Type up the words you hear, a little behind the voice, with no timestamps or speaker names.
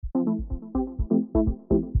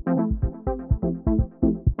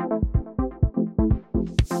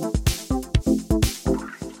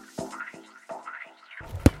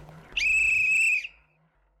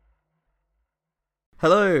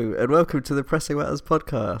Hello and welcome to the Pressing Matters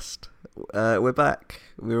podcast. We're back.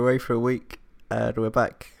 We were away for a week and we're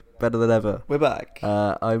back better than ever. We're back.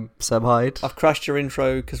 I'm Sam Hyde. I've crashed your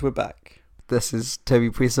intro because we're back. This is Toby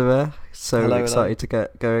Prisever. So Hello, excited to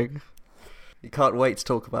get going. You can't wait to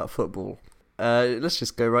talk about football. Let's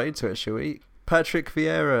just go right into it, shall we? Patrick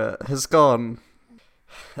Vieira has gone.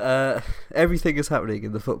 Everything is happening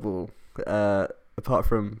in the football, apart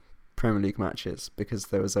from Premier League matches, because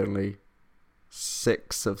there was only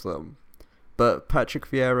 6 of them. But Patrick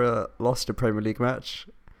Vieira lost a Premier League match,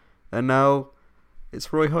 and now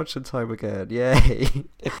it's Roy Hodgson time again. Yay!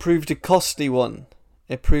 It proved a costly one.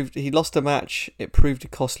 He lost a match. It proved a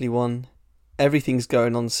costly one. Everything's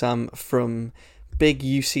going on, Sam, from big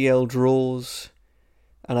UCL draws,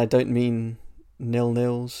 and I don't mean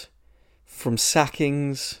 0-0s, from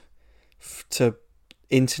sackings to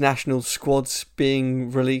international squads being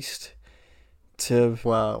released to...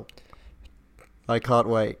 Wow. I can't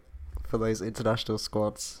wait for those international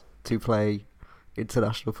squads to play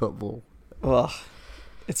international football. Oh,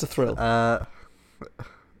 it's a thrill. Well,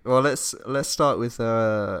 let's start with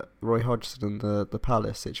Roy Hodgson and the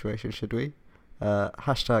Palace situation, should we?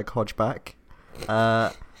 Hashtag Hodgeback.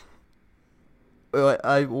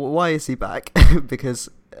 Why is he back? Because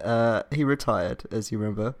he retired, as you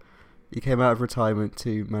remember. He came out of retirement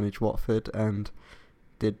to manage Watford and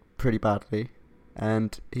did pretty badly.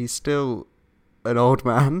 And he's still an old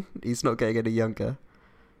man. He's not getting any younger.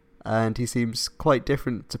 And he seems quite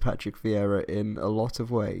different to Patrick Vieira in a lot of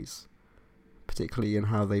ways, particularly in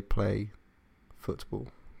how they play football.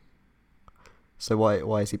 So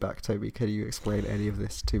why is he back, Toby? Can you explain any of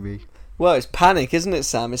this to me? Well, it's panic, isn't it,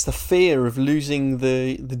 Sam? It's the fear of losing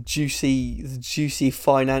the juicy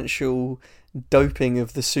financial doping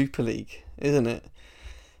of the Super League, isn't it?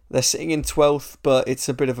 They're sitting in 12th, but it's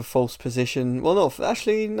a bit of a false position. Well,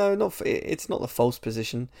 it's not the false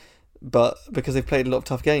position, but because they've played a lot of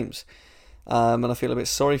tough games. And I feel a bit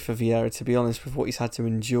sorry for Vieira, to be honest, with what he's had to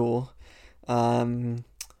endure. But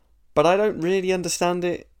I don't really understand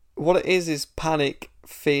it. What it is panic,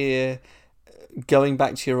 fear, going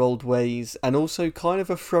back to your old ways, and also kind of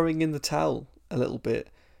a throwing in the towel a little bit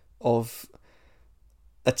of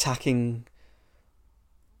attacking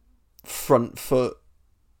front foot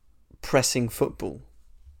pressing football,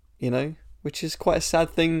 which is quite a sad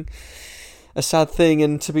thing.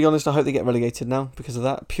 And to be honest, I hope they get relegated now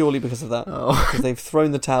purely because of that. Because they've thrown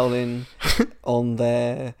the towel in on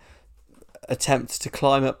their attempt to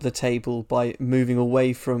climb up the table by moving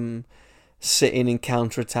away from sit in and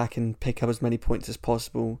counter-attack and pick up as many points as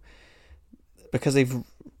possible, because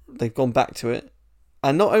they've gone back to it.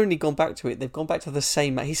 And not only gone back to it, they've gone back to the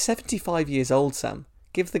same man. He's 75 years old, Sam.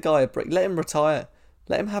 Give the guy a break. Let him retire.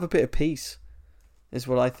 Let him have a bit of peace, is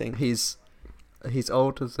what I think. He's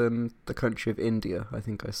older than the country of India, I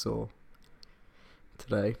think I saw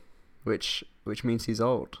today, which means he's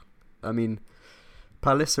old. I mean,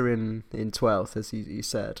 Palace are in 12th, as you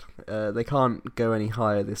said. They can't go any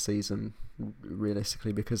higher this season,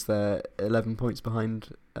 realistically, because they're 11 points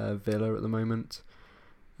behind Villa at the moment.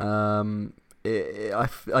 I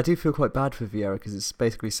do feel quite bad for Vieira, because it's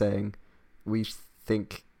basically saying we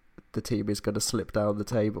think the team is going to slip down the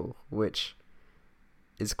table, which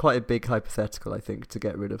is quite a big hypothetical, I think, to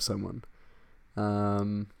get rid of someone.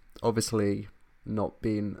 Obviously, not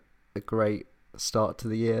been a great start to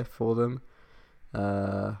the year for them.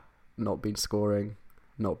 Not been scoring,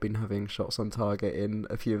 not been having shots on target in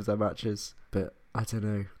a few of their matches. But I don't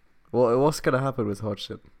know. What's going to happen with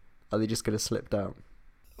Hodgson? Are they just going to slip down?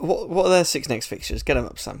 What are their 6 next fixtures? Get them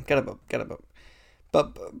up, Sam. Get them up.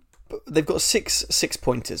 But they've got six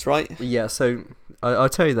pointers, right? Yeah, so I'll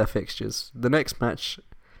tell you their fixtures. The next match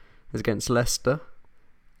is against Leicester.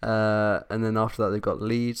 And then after that they've got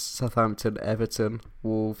Leeds, Southampton, Everton,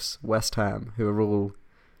 Wolves, West Ham, who are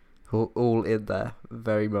all in there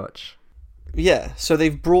very much. Yeah, so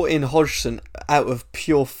they've brought in Hodgson out of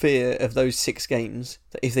pure fear of those 6 games,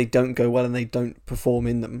 that if they don't go well and they don't perform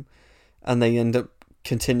in them, and they end up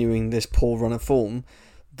continuing this poor run of form,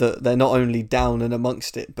 that they're not only down and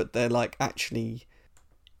amongst it, but they're like actually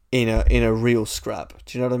in a real scrap.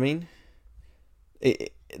 Do you know what I mean?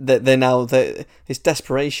 It's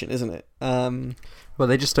desperation, isn't it? Well,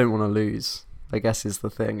 they just don't want to lose, I guess, is the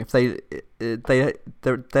thing. If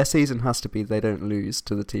their season has to be they don't lose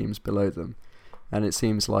to the teams below them, and it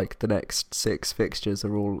seems like the next 6 fixtures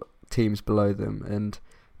are all teams below them, and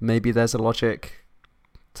maybe there's a logic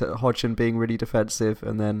to Hodgson being really defensive,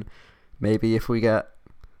 and then maybe if we get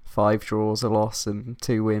 5 draws, a loss, and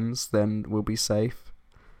 2 wins, then we'll be safe.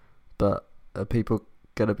 But are people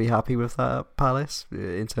going to be happy with that at Palace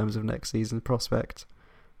in terms of next season's prospect?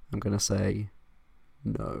 I'm going to say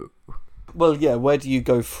No. Well, yeah, where do you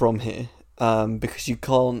go from here? Because you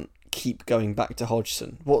can't keep going back to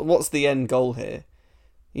Hodgson. What's the end goal here?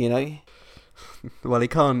 You know? Well, he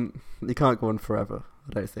can't go on forever,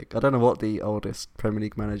 I don't think. I don't know what the oldest Premier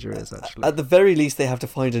League manager is, actually. At the very least, they have to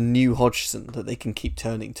find a new Hodgson that they can keep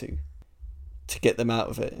turning to get them out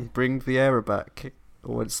of it. Bring Vieira back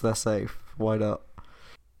once they're safe. Why not?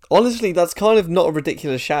 Honestly, that's kind of not a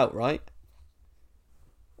ridiculous shout, right?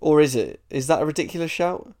 Or is it? Is that a ridiculous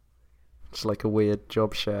shout? It's like a weird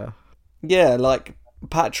job share. Yeah, like,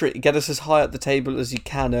 Patrick, get us as high up the table as you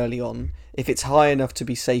can early on. If it's high enough to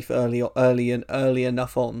be safe early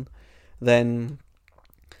enough on, then,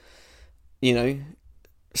 you know,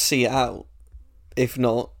 see it out. If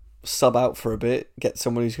not, sub out for a bit, get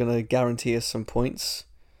someone who's going to guarantee us some points,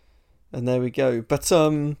 and there we go. But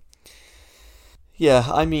yeah,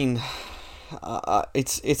 I mean,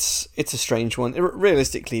 it's a strange one.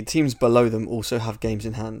 Realistically, teams below them also have games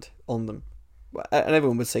in hand on them, and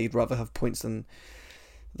everyone would say you'd rather have points than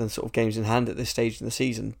sort of games in hand at this stage in the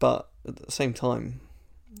season. But at the same time,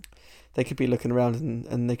 they could be looking around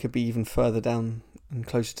and they could be even further down and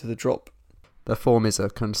closer to the drop. Their form is a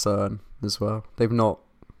concern as well. They've not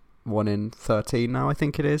won in 13 now, I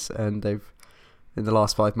think it is, and in the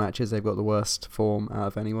last 5 matches they've got the worst form out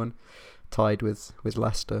of anyone, tied with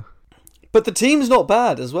Leicester. But the team's not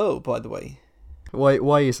bad as well, by the way.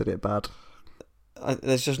 Why isn't it bad?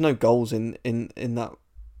 There's just no goals in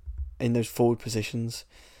those forward positions.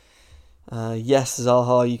 Yes,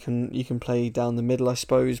 Zaha, you can play down the middle, I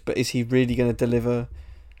suppose, but is he really going to deliver?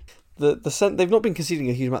 They've not been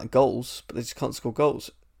conceding a huge amount of goals, but they just can't score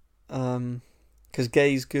goals. Because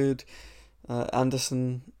Gay's good,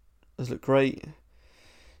 Anderson has looked great.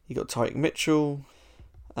 You got Tyreek Mitchell,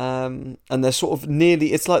 and they're sort of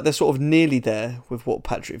nearly. It's like they're sort of nearly there with what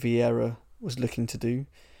Patrick Vieira was looking to do,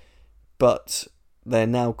 but they're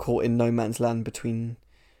now caught in no man's land between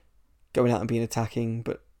going out and being attacking,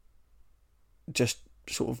 but just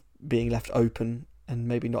sort of being left open and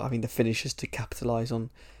maybe not having the finishers to capitalise on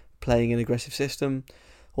playing an aggressive system.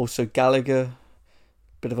 Also Gallagher,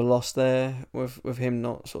 bit of a loss there with him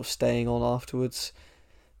not sort of staying on afterwards.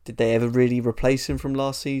 Did they ever really replace him from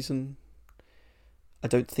last season? I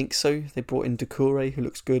don't think so. They brought in Doucouré, who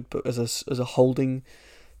looks good, but as a holding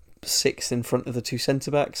sixth in front of the two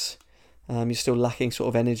centre-backs. You're still lacking sort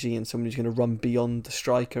of energy and someone who's going to run beyond the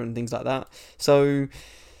striker and things like that. So,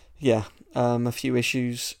 yeah, a few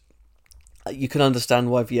issues. You can understand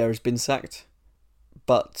why Vieira's been sacked,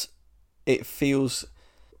 but it feels...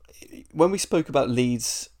 When we spoke about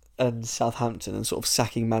Leeds and Southampton and sort of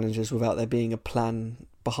sacking managers without there being a plan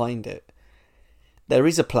behind it, there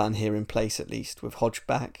is a plan here in place, at least, with Hodge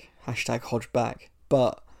back, #Hodge back,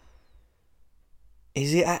 but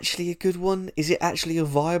is it actually a good one? Is it actually a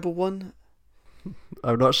viable one?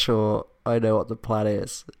 I'm not sure I know what the plan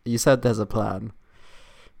is. You said there's a plan.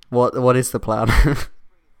 What is the plan?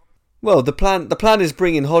 Well, the plan is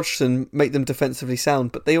bring in Hodgson, make them defensively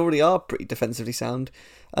sound, but they already are pretty defensively sound,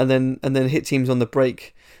 and then hit teams on the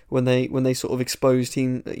break when they sort of expose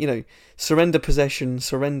team, surrender possession,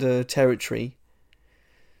 surrender territory,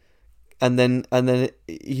 and then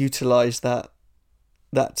utilize that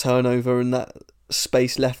turnover and that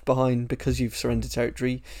space left behind because you've surrendered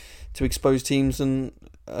territory to expose teams and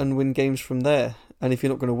win games from there. And if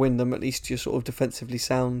you're not going to win them, at least you're sort of defensively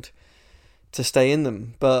sound to stay in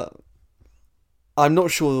them. But I'm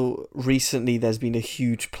not sure recently there's been a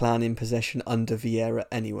huge plan in possession under Vieira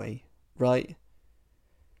anyway, right?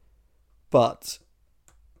 But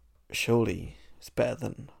surely it's better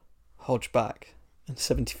than Hodge back and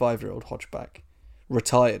 75-year-old Hodge back,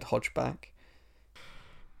 retired Hodge back.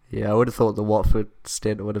 Yeah, I would have thought the Watford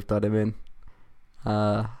stint would have done him in.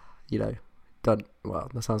 That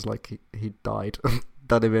sounds like he died.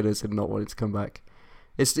 Done him in as in not wanting to come back.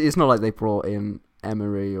 It's not like they brought in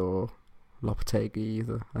Emery or Lopetegui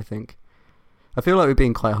either, I think. I feel like we're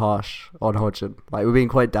being quite harsh on Hodgson. Like, we're being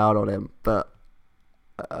quite down on him, but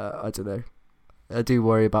I don't know. I do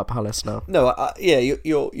worry about Palace now. No,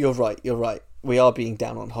 you're right. You're right. We are being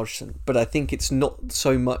down on Hodgson, but I think it's not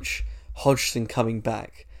so much Hodgson coming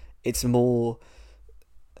back. It's more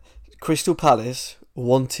Crystal Palace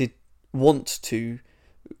want to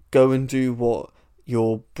go and do what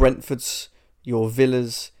your Brentfords, your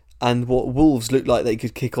Villas, and what Wolves look like they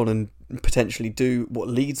could kick on and potentially do, what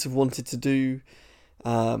Leeds have wanted to do,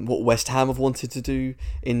 what West Ham have wanted to do,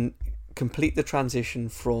 in complete the transition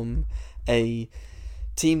from a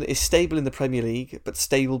team that is stable in the Premier League, but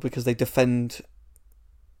stable because they defend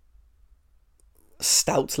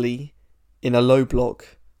stoutly in a low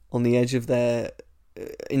block on the edge of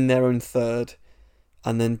in their own third,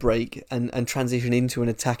 and then break and transition into an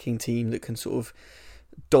attacking team that can sort of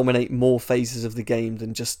dominate more phases of the game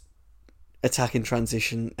than just attack in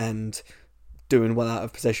transition and doing well out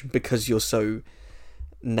of possession because you're so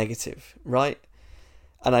negative, right?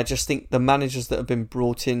 And I just think the managers that have been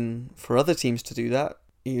brought in for other teams to do that,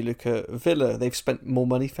 you look at Villa, they've spent more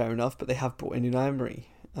money, fair enough, but they have brought in Unai Emery.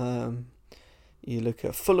 You look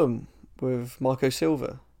at Fulham with Marco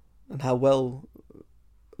Silva and how well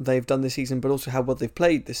they've done this season, but also how well they've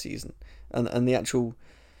played this season and the actual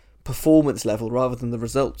performance level rather than the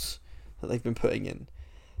results that they've been putting in.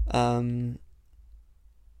 And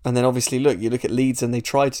then obviously, you look at Leeds and they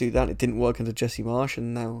tried to do that. It didn't work under Jesse Marsh,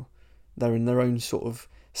 and now they're in their own sort of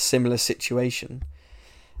similar situation.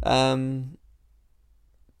 But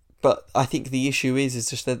I think the issue is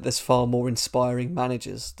just that there's far more inspiring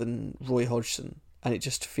managers than Roy Hodgson, and it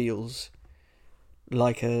just feels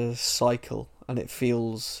like a cycle, and it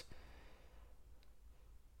feels...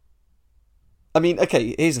 I mean,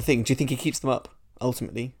 okay, here's the thing. Do you think he keeps them up,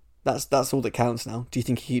 ultimately? That's all that counts now. Do you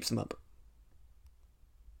think he keeps them up?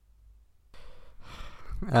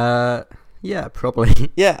 Yeah,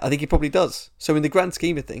 probably. Yeah, I think he probably does. So in the grand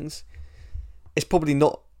scheme of things, it's probably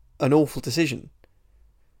not an awful decision.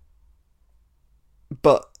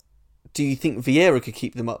 But do you think Vieira could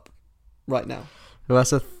keep them up right now? Well,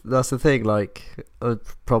 that's the thing. Like,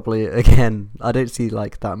 probably again, I don't see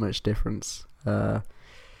like that much difference in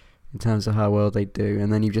terms of how well they do,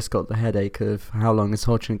 and then you've just got the headache of how long is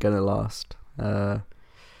Hodgson going to last.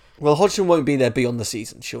 Well, Hodgson won't be there beyond the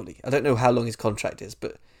season, surely. I don't know how long his contract is,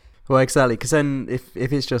 but... Well, exactly, because then if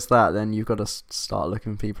it's just that, then you've got to start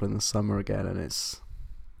looking for people in the summer again, and it's...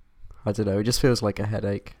 I don't know, it just feels like a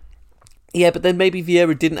headache. Yeah, but then maybe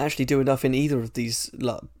Vieira didn't actually do enough in either of these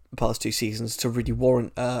past two seasons to really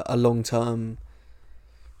warrant a long-term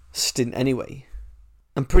stint anyway.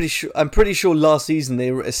 I'm pretty sure last season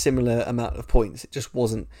they were at a similar amount of points. It just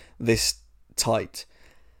wasn't this tight,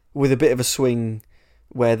 with a bit of a swing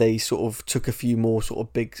where they sort of took a few more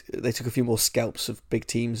scalps of big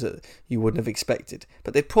teams that you wouldn't have expected.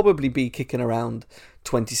 But they'd probably be kicking around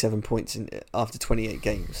 27 points after 28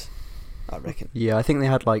 games, I reckon. Yeah, I think they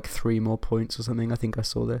had like 3 more points or something. I think I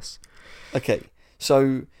saw this. Okay,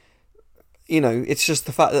 so, it's just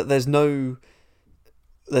the fact that there's no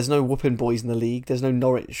whooping boys in the league. There's no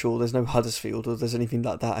Norwich or there's no Huddersfield or there's anything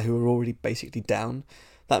like that who are already basically down.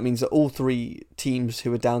 That means that all 3 teams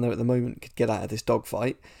who are down there at the moment could get out of this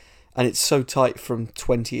dogfight. And it's so tight from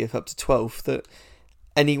 20th up to 12th that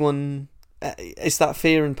anyone... It's that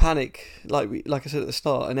fear and panic, like I said at the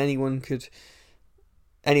start, and anyone could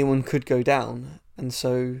go down. And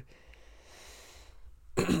so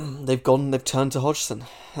they've turned to Hodgson.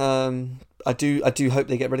 I do hope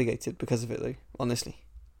they get relegated because of it, though, honestly.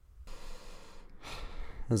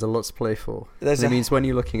 There's a lot to play for. It means when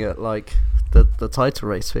you're looking at like the title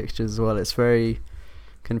race fixtures as well, it's very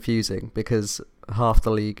confusing because half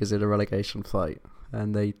the league is in a relegation fight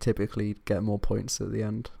and they typically get more points at the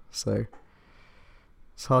end. So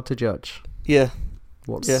it's hard to judge. Yeah.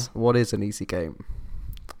 What is an easy game?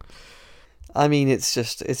 I mean, it's a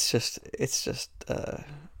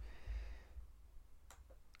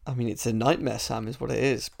nightmare, Sam, is what it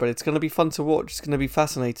is. But it's going to be fun to watch. It's going to be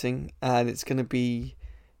fascinating, and it's going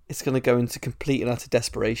to go into complete and utter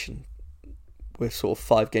desperation with sort of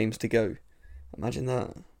 5 games to go. Imagine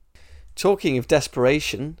that. Talking of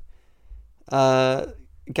desperation,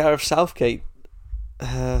 Gareth Southgate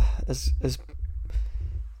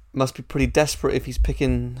must be pretty desperate if he's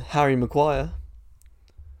picking Harry Maguire.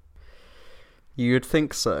 You'd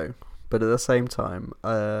think so, but at the same time,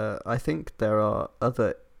 I think there are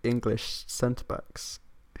other English centre-backs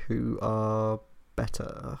who are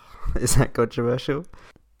better. Is that controversial?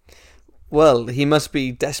 Well, he must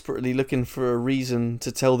be desperately looking for a reason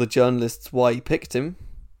to tell the journalists why he picked him.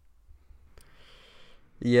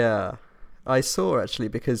 Yeah, I saw actually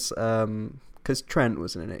because Trent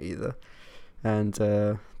wasn't in it either, and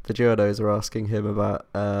the journos were asking him about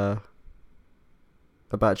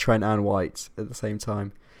Trent and White at the same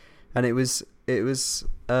time, and it was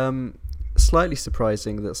slightly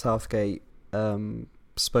surprising that Southgate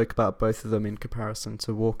spoke about both of them in comparison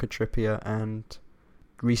to Walker, Trippier and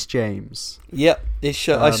Reece James. Yep,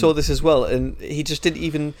 I saw this as well, and he just didn't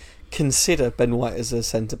even consider Ben White as a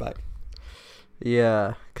centre back.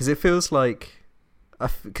 Yeah, because it feels like I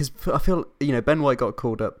feel Ben White got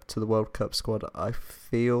called up to the World Cup squad. I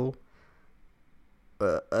feel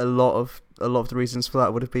a lot of the reasons for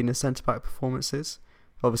that would have been his centre back performances.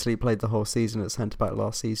 Obviously, he played the whole season at centre back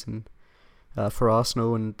last season for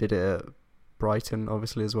Arsenal and did it at Brighton,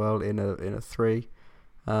 obviously as well in a 3.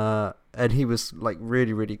 And he was like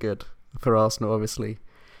really, really good. for Arsenal. Obviously,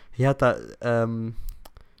 he had that.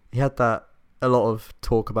 He had that a lot of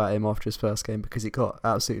talk about him after his first game because he got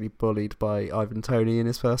absolutely bullied by Ivan Toney in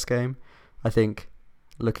his first game. I think,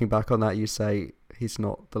 looking back on that, you say he's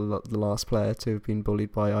not the last player to have been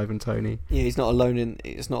bullied by Ivan Toney. Yeah, he's not alone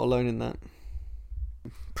in that.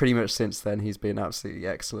 Pretty much since then, he's been absolutely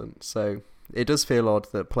excellent. So it does feel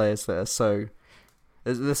odd that players that are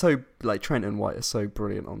they're so like Trent and White are so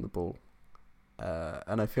brilliant on the ball,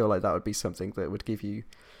 and I feel like that would be something that would give you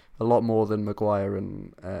a lot more than Maguire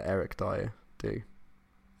and Eric Dyer do,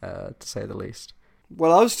 to say the least.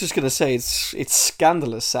 Well, I was just going to say it's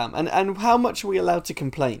scandalous, Sam. And how much are we allowed to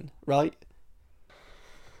complain, right?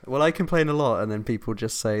 Well, I complain a lot, and then people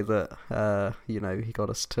just say that he got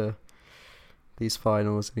us to these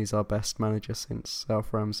finals and he's our best manager since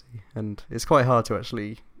Alf Ramsey, and it's quite hard to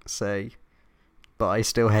actually say, but I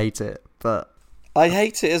still hate it. But I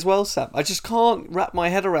hate it as well, Sam. I just can't wrap my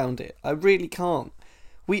head around it. I really can't.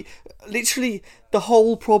 We literally, the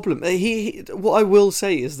whole problem. What I will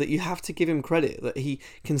say is that you have to give him credit that he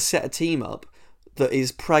can set a team up that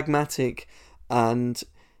is pragmatic and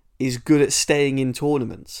is good at staying in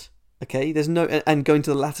tournaments. Okay, there's no and going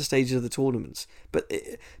to the latter stages of the tournaments. But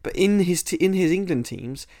in his England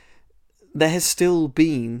teams, there has still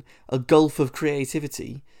been a gulf of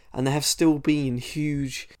creativity, and there have still been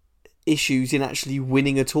huge issues in actually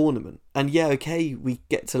winning a tournament. And yeah, okay, we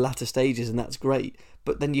get to latter stages, and that's great.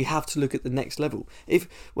 But then you have to look at the next level. If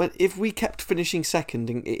we kept finishing second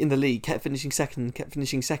in the league, kept finishing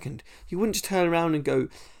second, you wouldn't just turn around and go,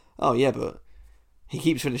 oh yeah, but he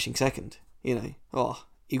keeps finishing second. You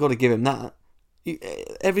got to give him that.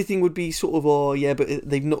 Everything would be sort of, oh yeah, but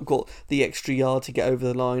they've not got the extra yard to get over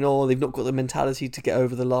the line, or they've not got the mentality to get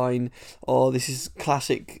over the line, or this is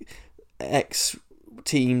classic X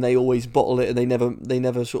team, they always bottle it and they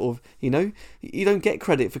never sort of, you don't get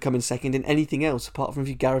credit for coming second in anything else apart from if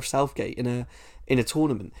you Gareth Southgate in a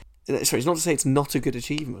tournament. Sorry, it's not to say it's not a good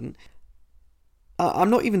achievement. I'm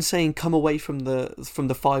not even saying come away from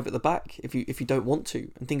the five at the back if you don't want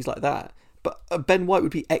to and things like that. But Ben White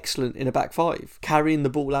would be excellent in a back five, carrying the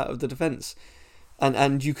ball out of the defence.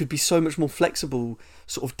 And you could be so much more flexible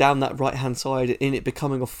sort of down that right-hand side in it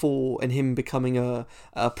becoming a 4 and him becoming a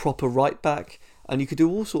proper right-back. And you could do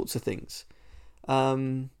all sorts of things.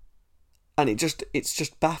 And it's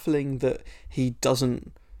just baffling that he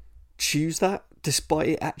doesn't choose that, despite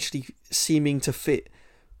it actually seeming to fit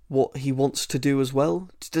what he wants to do as well.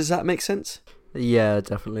 Does that make sense? Yeah,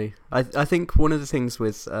 definitely. I think one of the things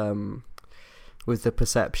with the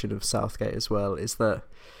perception of Southgate as well is that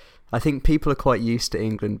I think people are quite used to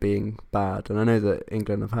England being bad, and I know that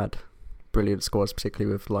England have had brilliant squads,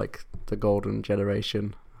 particularly with like the golden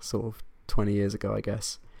generation sort of 20 years ago, I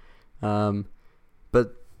guess.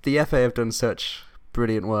 But the FA have done such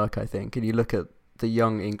brilliant work, I think, and you look at the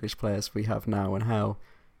young English players we have now and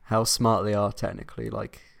how smart they are technically,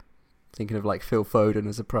 like thinking of like Phil Foden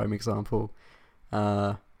as a prime example.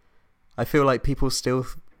 I feel like people still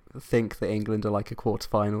think that England are like a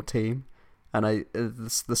quarter-final team, and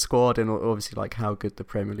the squad and obviously like how good the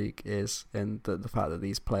Premier League is, and the fact that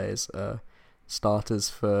these players are starters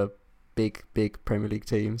for big Premier League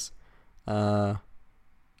teams.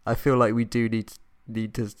 I feel like we do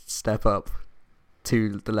need to step up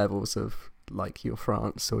to the levels of like your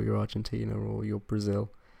France or your Argentina or your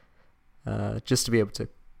Brazil, just to be able to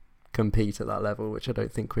compete at that level, which I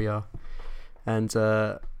don't think we are. And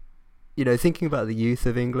thinking about the youth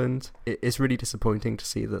of England, it's really disappointing to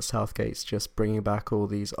see that Southgate's just bringing back all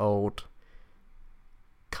these old,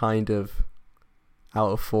 kind of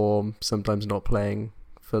out of form, sometimes not playing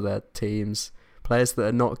for their teams, players that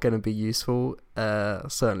are not going to be useful,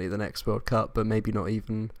 certainly at the next World Cup, but maybe not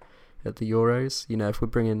even at the Euros. If we're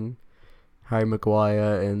bringing Harry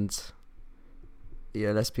Maguire and,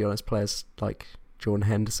 let's be honest, players like Jordan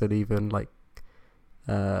Henderson even, like,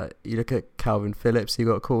 you look at Calvin Phillips, he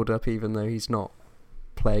got called up even though he's not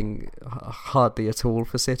playing hardly at all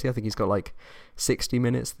for City. I think he's got like 60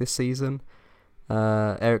 minutes this season.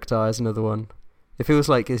 Eric Dyer is another one. It feels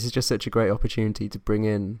like this is just such a great opportunity to bring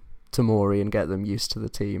in Tomori and get them used to the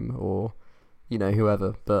team, or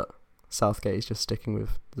whoever, but Southgate is just sticking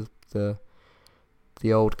with the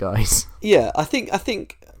old guys. Yeah, I think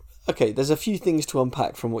okay, there's a few things to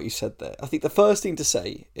unpack from what you said there. I think the first thing to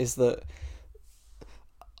say is that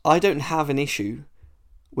I don't have an issue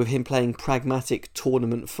with him playing pragmatic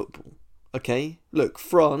tournament football. Okay, look,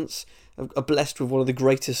 France are blessed with one of the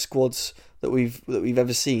greatest squads that we've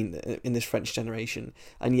ever seen in this French generation,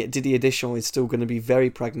 and yet Didier Deschamps is still going to be very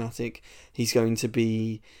pragmatic. He's going to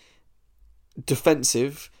be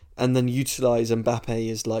defensive, and then utilise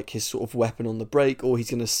Mbappe as like his sort of weapon on the break, or he's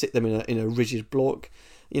going to sit them in a rigid block,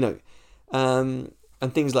 and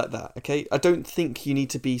things like that. Okay, I don't think you need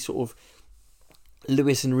to be sort of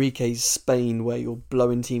Luis Enrique's Spain, where you're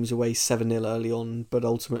blowing teams away 7-0 early on, but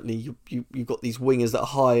ultimately you've got these wingers that are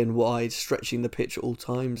high and wide, stretching the pitch at all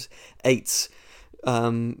times, eights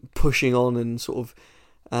pushing on and sort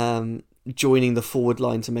of joining the forward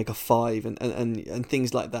line to make a 5 and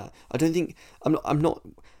things like that. I think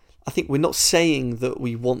we're not saying that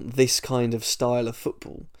we want this kind of style of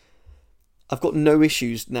football. I've got no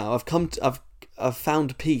issues now. I've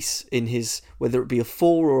found peace in his, whether it be a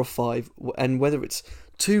 4 or a 5, and whether it's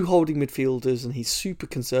 2 holding midfielders and he's super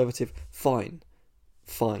conservative, fine.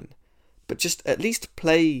 But just at least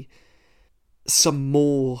play some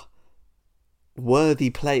more worthy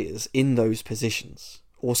players in those positions,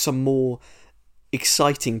 or some more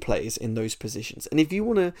exciting players in those positions. And if you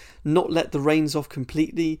want to not let the reins off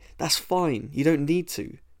completely, that's fine. You don't need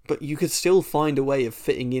to. But you could still find a way of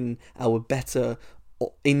fitting in our better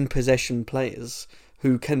in possession players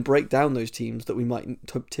who can break down those teams that we might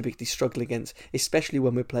typically struggle against, especially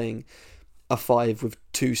when we're playing a 5 with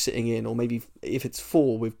 2 sitting in, or maybe if it's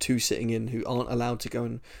 4 with 2 sitting in who aren't allowed to go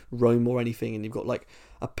and roam or anything, and you've got like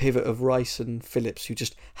a pivot of Rice and Phillips who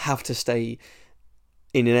just have to stay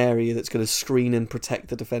in an area that's going to screen and protect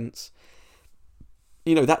the defence.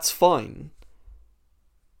 That's fine.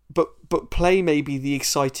 But play maybe the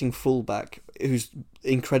exciting fullback who's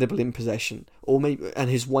incredible in possession, and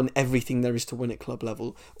who's won everything there is to win at club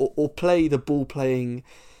level, or play the ball playing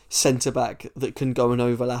centre back that can go and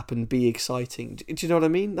overlap and be exciting. Do you know what I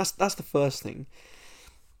mean? That's the first thing.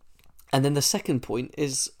 And then the second point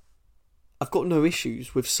is, I've got no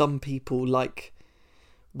issues with some people, like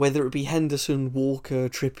whether it be Henderson, Walker,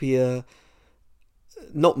 Trippier,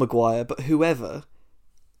 not Maguire, but whoever.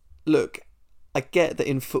 Look, I get that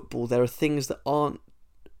in football there are things that aren't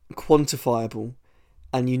quantifiable,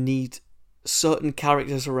 and you need certain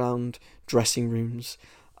characters around dressing rooms.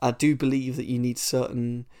 I do believe that you need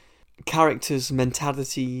certain characters,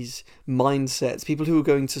 mentalities, mindsets, people who are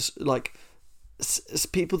going to, like,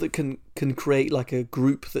 people that can create like a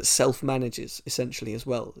group that self-manages essentially as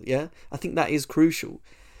well. Yeah, I think that is crucial.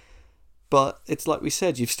 But it's like we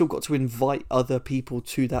said, you've still got to invite other people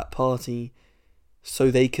to that party so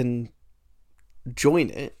they can join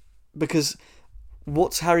it, because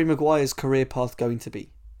what's Harry Maguire's career path going to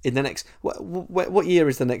be in the next? What year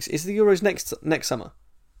is the next? Is the Euros next summer?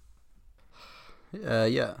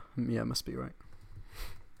 Yeah, must be right.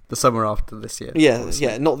 The summer after this year.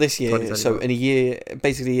 Yeah, not this year. So in a year,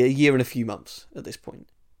 basically a year and a few months at this point.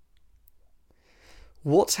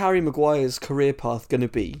 What's Harry Maguire's career path going to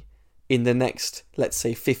be in the next, let's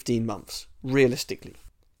say, 15 months, realistically?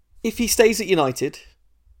 If he stays at United,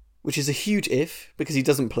 which is a huge if, because he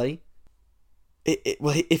doesn't play.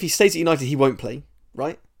 If he stays at United, he won't play,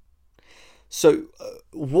 right? So,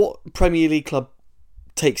 what Premier League club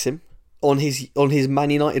takes him on his Man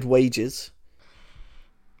United wages?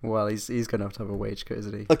 Well, he's going to have a wage cut,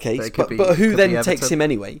 isn't he? Okay, but who then takes him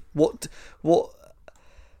anyway? What?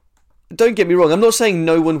 Don't get me wrong. I'm not saying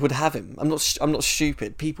no one would have him. I'm not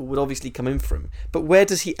stupid. People would obviously come in for him. But where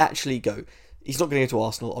does he actually go? He's not going to go to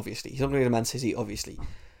Arsenal, obviously. He's not going to go to Man City, obviously.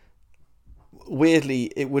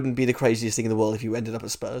 Weirdly, it wouldn't be the craziest thing in the world if you ended up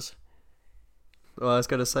at Spurs. Well, I was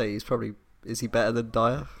going to say, is he better than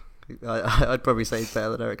Dyer? I'd probably say he's better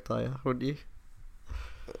than Eric Dyer, wouldn't you?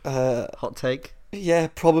 Hot take? Yeah,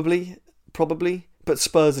 probably. But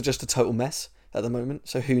Spurs are just a total mess at the moment,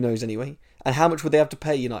 so who knows anyway. And how much would they have to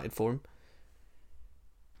pay United for him?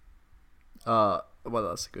 Well,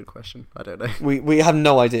 that's a good question. I don't know. We have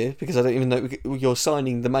no idea, because I don't even know. You're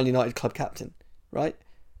signing the Man United club captain, right?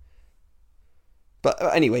 But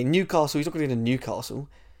anyway, Newcastle, he's not going to go to Newcastle.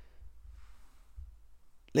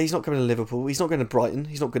 He's not going to Liverpool. He's not going to Brighton.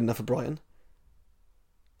 He's not good enough for Brighton.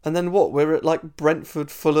 And then what? We're at like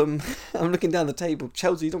Brentford, Fulham. I'm looking down the table.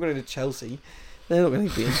 Chelsea, he's not going to Chelsea. They're not going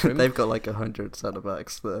to be in for him. They've got like 100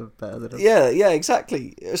 centre-backs that are better than him. Yeah,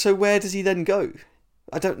 exactly. So where does he then go?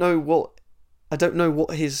 I don't know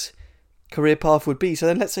what his career path would be. So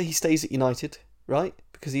then let's say he stays at United, right?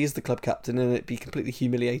 Because he is the club captain, and it'd be completely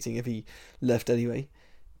humiliating if he left anyway.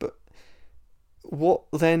 But what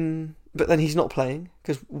then? But then he's not playing,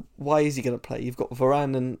 because why is he going to play? You've got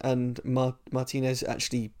Varane and Martinez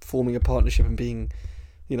actually forming a partnership and being,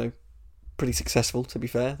 pretty successful, to be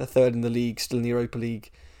fair. They're third in the league, still in the Europa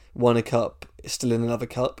League, won a cup, still in another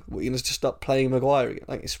cup. We're going to just start playing Maguire again.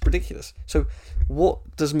 Like, it's ridiculous. So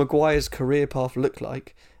what does Maguire's career path look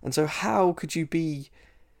like? And so how could you be...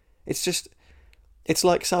 It's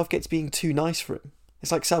like Southgate's being too nice for him.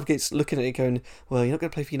 It's like Southgate's looking at it going, well, you're not going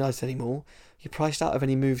to play for United anymore. You're priced out of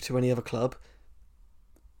any move to any other club.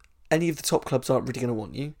 Any of the top clubs aren't really going to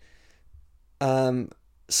want you.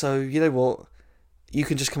 So, you know what? You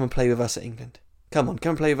can just come and play with us at England. Come and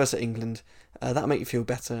play with us at England. That'll make you feel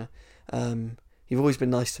better. You've always been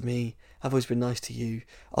nice to me. I've always been nice to you.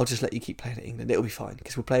 I'll just let you keep playing at England. It'll be fine,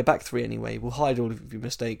 because we'll play a back three anyway. We'll hide all of your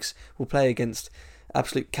mistakes. We'll play against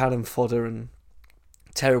absolute cannon fodder and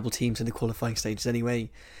terrible teams in the qualifying stages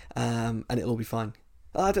anyway, and it'll all be fine.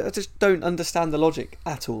 I just don't understand the logic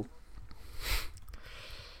at all.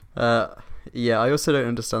 Yeah, I also don't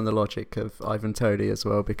understand the logic of Ivan Toney as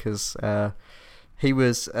well, because he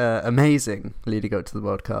was amazing leading up to the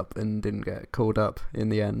World Cup and didn't get called up in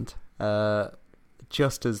the end.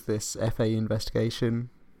 Just as this FA investigation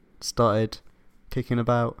started kicking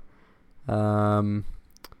about, the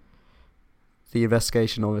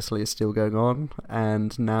investigation obviously is still going on,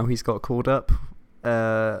 and now he's got called up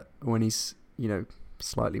when he's,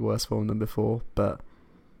 slightly worse form than before. But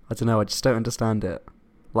I don't know, I just don't understand it.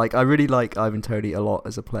 Like, I really like Ivan Toney a lot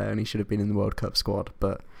as a player, and he should have been in the World Cup squad,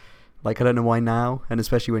 but I don't know why now, and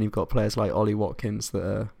especially when you've got players like Ollie Watkins that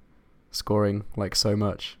are scoring so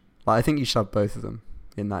much. I think you should have both of them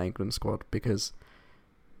in that England squad, because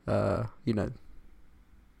because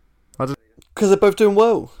they're both doing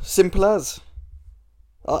well. Simple as.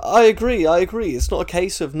 I agree. It's not a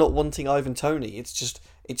case of not wanting Ivan Toney. It just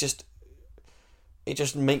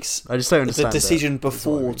makes I just don't understand the decision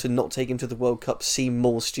before to not take him to the World Cup seem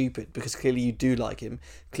more stupid, because clearly you do like him.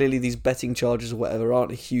 Clearly these betting charges or whatever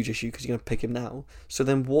aren't a huge issue because you're going to pick him now. So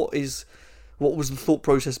then what was the thought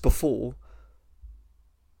process before?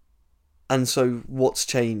 And so what's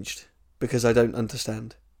changed? Because I don't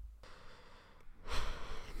understand.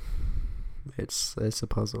 It's a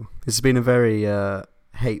puzzle. This has been a very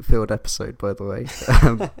hate-filled episode, by the way.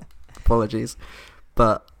 Apologies.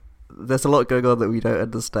 But there's a lot going on that we don't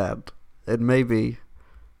understand. And maybe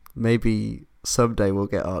someday we'll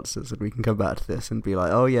get answers and we can come back to this and be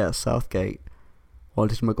like, oh yeah, Southgate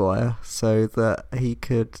wanted Maguire so that he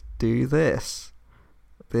could do this.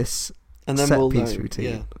 And then set piece routine.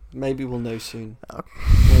 Yeah, maybe we'll know soon. But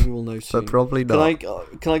probably not.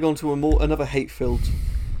 Can I go on to another hate-filled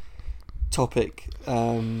topic?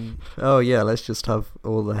 Oh yeah, let's just have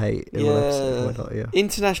all the hate in one episode. Why not? Yeah.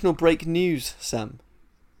 International break news, Sam.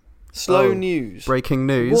 Slow news. Breaking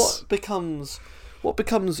news. What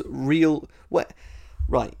becomes real?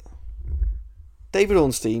 Right. David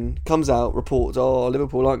Ornstein comes out, reports,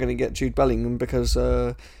 Liverpool aren't going to get Jude Bellingham because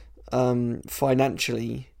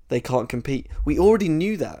financially they can't compete. We already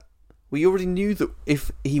knew that. We already knew that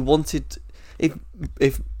if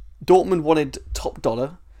Dortmund wanted top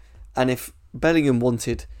dollar, and if Bellingham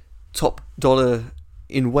wanted top dollar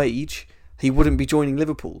in wage, he wouldn't be joining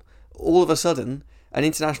Liverpool. All of a sudden, an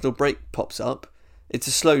international break pops up. It's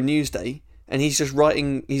a slow news day, and he's just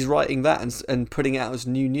writing that and putting it out as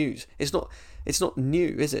new news. It's not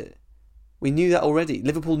new, is it? We knew that already.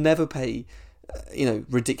 Liverpool never pay,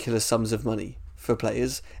 ridiculous sums of money for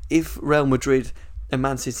players. If Real Madrid and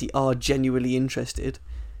Man City are genuinely interested,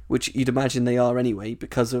 which you'd imagine they are anyway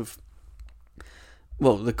because of,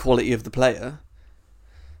 the quality of the player,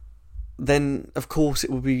 then of course it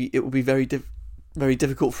will be very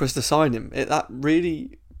difficult for us to sign him. That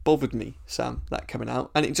really bothered me, Sam, that coming out,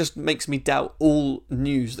 and it just makes me doubt all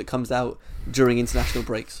news that comes out during international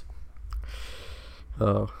breaks.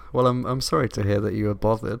 Oh well, I'm sorry to hear that you were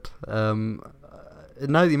bothered.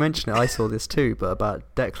 Now that you mention it, I saw this too, but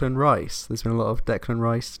about Declan Rice. There's been a lot of Declan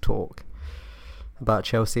Rice talk about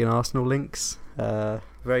Chelsea and Arsenal links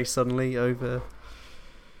very suddenly over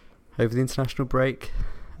the international break.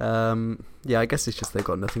 I guess it's just they've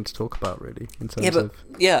got nothing to talk about really in terms of.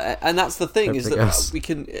 Yeah, and that's the thing is that else. we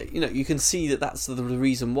can, you can see that that's the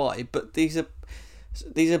reason why. But these are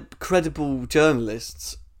credible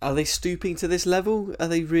journalists. Are they stooping to this level? Are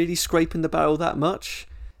they really scraping the barrel that much?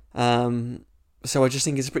 So I just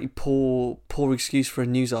think it's a pretty poor excuse for a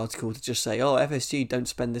news article to just say, FSG don't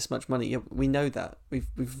spend this much money. Yeah, we know that. We've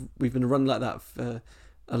been run like that for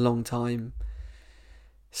a long time.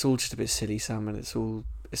 It's all just a bit silly, Sam, and it's all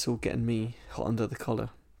getting me hot under the collar.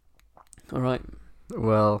 All right.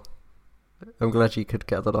 Well, I'm glad you could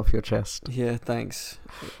get that off your chest. Yeah, thanks.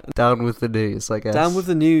 Down with the news, I guess. Down with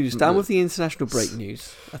the news. Down with the international break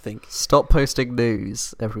news, I think. Stop posting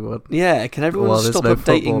news, everyone. Yeah, can everyone stop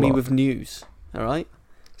updating me with news? All right?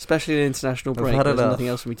 Especially an international break. There's nothing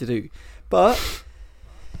else for me to do. But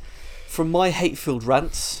from my hate-filled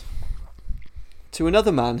rants to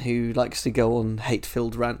another man who likes to go on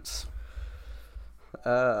hate-filled rants.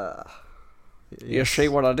 Yes. You see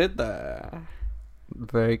what I did there?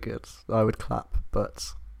 Very good. I would clap,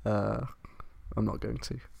 but I'm not going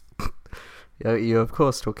to. You're of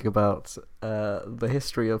course talking about the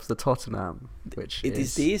history of the Tottenham, which it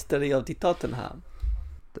is the history of the Tottenham.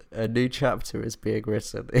 A new chapter is being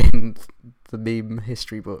written in the meme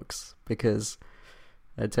history books because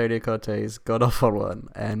Antonio Conte's gone off on one,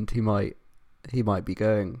 and he might be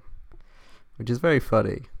going, which is very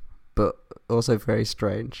funny, but also very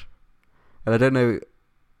strange. And I don't know.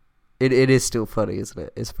 It is still funny, isn't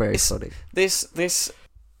it? It's very funny. This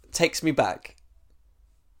takes me back,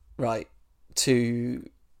 right, to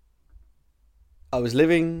I was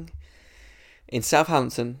living in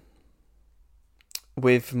Southampton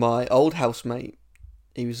with my old housemate.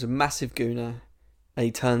 He was a massive gooner, and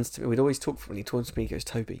he turns to me. We'd always talk when he turns to me. He goes,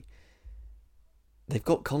 "Toby, they've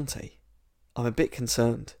got Conte. I'm a bit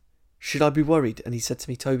concerned. Should I be worried?" And he said to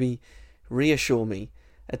me, "Toby, reassure me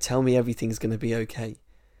and tell me everything's going to be okay."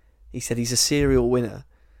 He said he's a serial winner.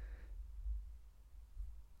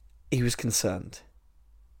 He was concerned.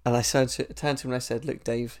 And I turned to him and I said, "Look,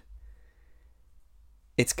 Dave,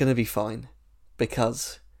 it's going to be fine,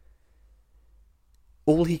 because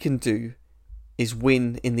all he can do is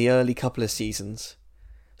win in the early couple of seasons.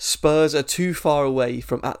 Spurs are too far away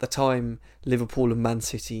from, at the time, Liverpool and Man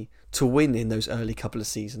City to win in those early couple of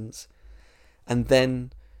seasons. And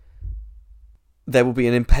then there will be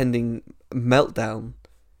an impending meltdown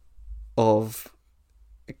of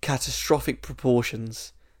catastrophic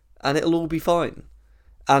proportions, and it'll all be fine."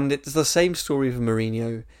 And it's the same story with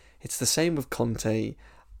Mourinho. It's the same with Conte.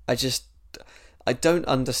 I don't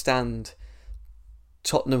understand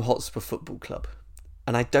Tottenham Hotspur Football Club,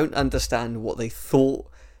 and I don't understand what they thought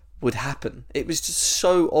would happen. It was just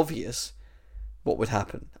so obvious what would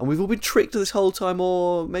happen, and we've all been tricked this whole time,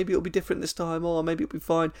 or maybe it'll be different this time, or maybe it'll be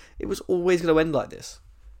fine. It was always going to end like this,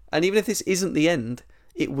 and even if this isn't the end,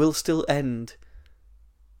 it will still end,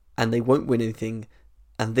 and they won't win anything,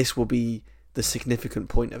 and this will be the significant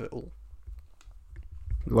point of it all.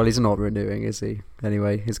 Well, he's not renewing, is he?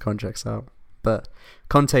 Anyway, his contract's out. But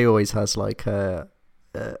Conte always has like a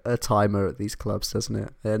timer at these clubs, doesn't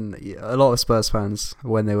it? And a lot of Spurs fans,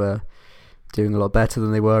 when they were doing a lot better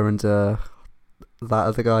than they were under that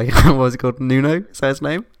other guy, what was he called? Nuno? Is that his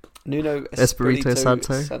name? Nuno Espirito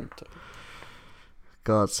Santo.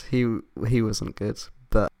 God, he wasn't good.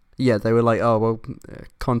 But yeah, they were like, "Oh well,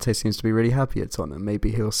 Conte seems to be really happy at Tottenham.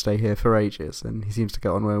 Maybe he'll stay here for ages, and he seems to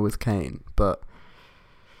get on well with Kane." But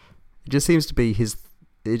it just seems to be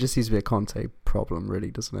a Conte problem,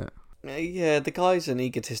 really, doesn't it? Yeah, the guy's an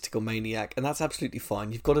egotistical maniac, and that's absolutely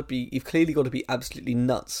fine. You've clearly got to be absolutely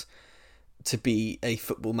nuts to be a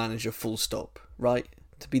football manager, full stop, right?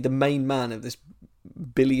 To be the main man of this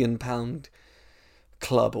 £1 billion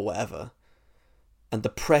club or whatever, and the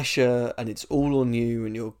pressure, and it's all on you,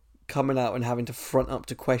 and you're coming out and having to front up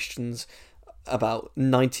to questions about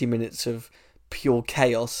 90 minutes of pure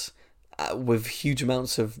chaos with huge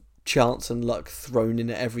amounts of chance and luck thrown in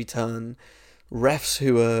at every turn, refs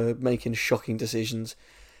who are making shocking decisions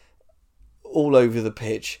all over the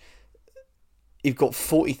pitch. You've got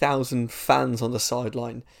 40,000 fans on the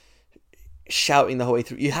sideline shouting the whole way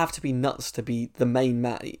through. You have to be nuts to be the main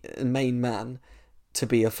man to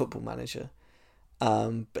be a football manager.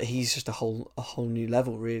 But he's just a whole new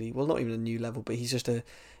level, really. Well, not even a new level, but he's just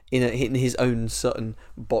in his own certain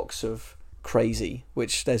box of crazy,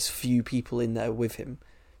 which there's few people in there with him.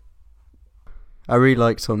 I really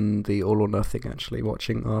liked on the All or Nothing, actually,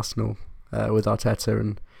 watching Arsenal with Arteta,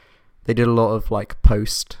 and they did a lot of like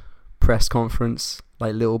post press conference,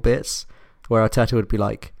 like little bits where Arteta would be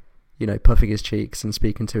like, puffing his cheeks and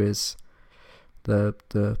speaking to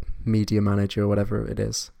the media manager or whatever it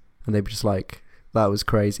is, and they'd be just like, "That was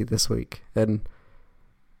crazy this week." And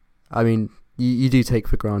I mean, you do take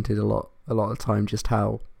for granted a lot of time just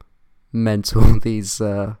how mental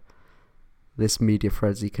this media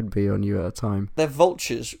frenzy can be on you at a time. They're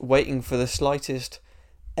vultures waiting for the slightest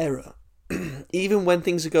error. Even when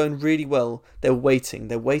things are going really well, they're waiting.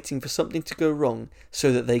 They're waiting for something to go wrong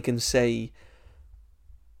so that they can say,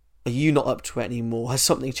 "Are you not up to it anymore? Has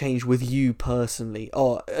something changed with you personally?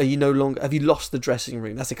 Or are you no longer? Have you lost the dressing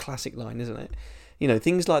room?" That's a classic line, isn't it?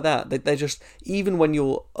 Things like that. They're just, even when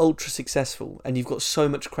you're ultra successful and you've got so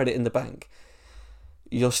much credit in the bank,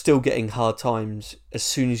 you're still getting hard times as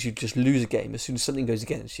soon as you just lose a game, as soon as something goes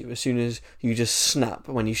against you, as soon as you just snap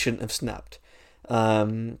when you shouldn't have snapped.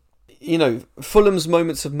 Fulham's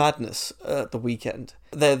moments of madness at the weekend.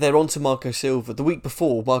 They're on to Marco Silva. The week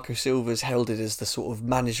before, Marco Silva's heralded as the sort of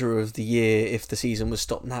manager of the year if the season was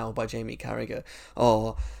stopped now by Jamie Carragher.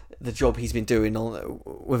 Oh, the job he's been doing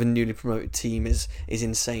with a newly promoted team is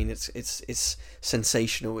insane. It's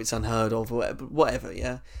sensational. It's unheard of. Whatever.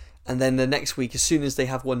 Yeah. And then the next week, as soon as they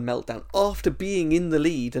have one meltdown, after being in the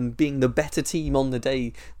lead and being the better team on the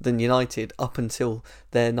day than United up until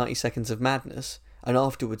their 90 seconds of madness, and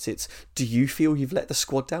afterwards it's, do you feel you've let the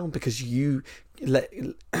squad down because you let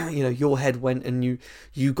your head went and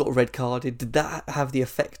you got red carded? Did that have the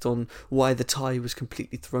effect on why the tie was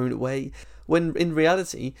completely thrown away? When in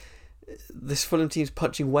reality, this Fulham team's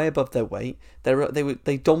punching way above their weight.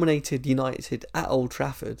 They dominated United at Old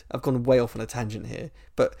Trafford. I've gone way off on a tangent here,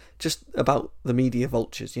 but just about the media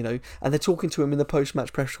vultures, and they're talking to him in the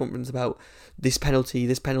post-match press conference about this penalty,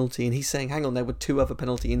 and he's saying, hang on, there were 2 other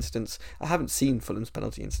penalty incidents. I haven't seen Fulham's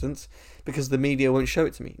penalty incidents because the media won't show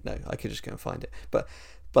it to me. No, I could just go and find it. But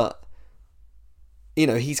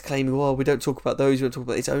he's claiming, well, we don't talk about those, we don't talk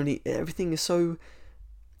about, it's only, everything's so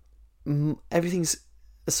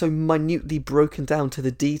minutely broken down to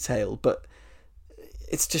the detail, but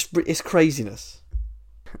it's craziness.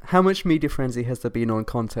 How much media frenzy has there been on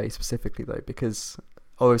Conte specifically, though? Because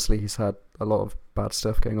obviously he's had a lot of bad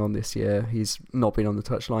stuff going on this year. He's not been on the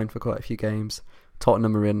touchline for quite a few games.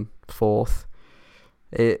 Tottenham are in 4th.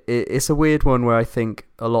 It's a weird one where I think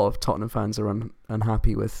a lot of Tottenham fans are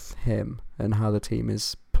unhappy with him and how the team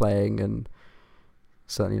is playing, and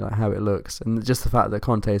certainly like how it looks, and just the fact that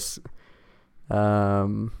Conte's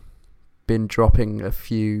been dropping a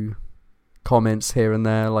few comments here and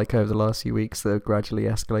there, like over the last few weeks, that are gradually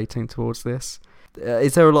escalating towards this.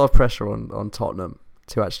 Is there a lot of pressure on Tottenham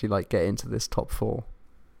to actually like get into this top 4?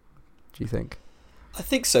 Do you think? I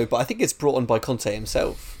think so, but I think it's brought on by Conte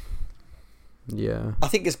himself. Yeah. I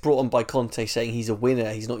think it's brought on by Conte saying he's a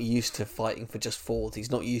winner. He's not used to fighting for just 4th.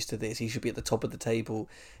 He's not used to this. He should be at the top of the table.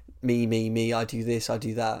 Me. I do this. I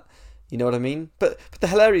do that. You know what I mean? But the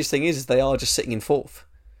hilarious thing is they are just sitting in 4th.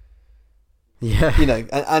 Yeah.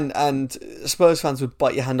 And Spurs fans would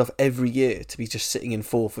bite your hand off every year to be just sitting in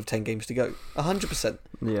 4th with 10 games to go. 100%.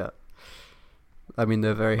 Yeah. I mean,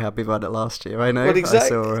 they're very happy about it last year. I know. Well,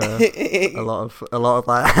 exactly. I saw a lot of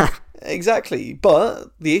that. Exactly.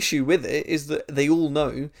 But the issue with it is that they all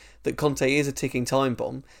know that Conte is a ticking time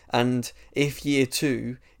bomb, and if year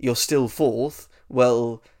 2 you're still 4th,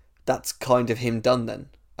 well, that's kind of him done then,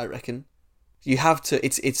 I reckon. You have to.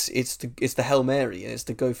 It's the Hail Mary, and it's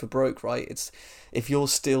the go for broke, right? It's if you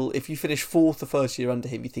finish 4th the first year under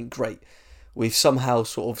him, you think, great, we've somehow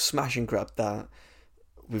sort of smash and grabbed that,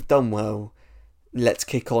 we've done well. Let's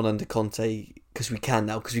kick on under Conte because we can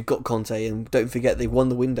now, because we've got Conte, and don't forget they won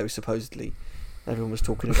the window supposedly. Everyone was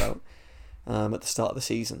talking about at the start of the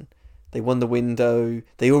season. They won the window.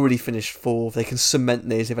 They already finished 4th. They can cement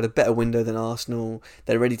this. They've had a better window than Arsenal.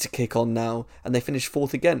 They're ready to kick on now, and they finished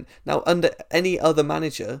 4th again. Now, under any other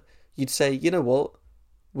manager, you'd say, you know what,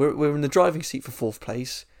 we're in the driving seat for 4th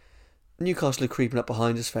place. Newcastle are creeping up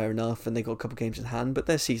behind us, fair enough, and they got a couple of games in hand, but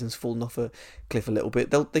their season's fallen off a cliff a little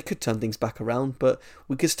bit. They could turn things back around, but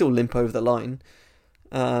we could still limp over the line,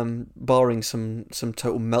 barring some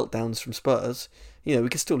total meltdowns from Spurs. We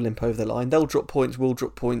could still limp over the line. They'll drop points, we'll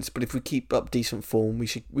drop points, but if we keep up decent form, we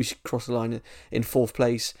should cross the line in 4th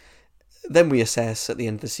place. Then we assess at the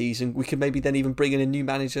end of the season. We could maybe then even bring in a new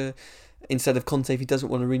manager instead of Conte if he doesn't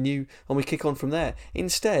want to renew, and we kick on from there.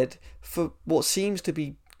 Instead, for what seems to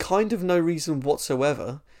be kind of no reason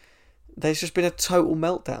whatsoever, there's just been a total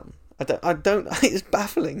meltdown. I don't. It's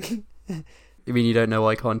baffling. You mean you don't know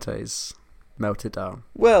why Conte's melted down?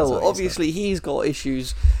 Well, obviously he's got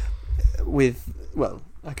issues with. Well,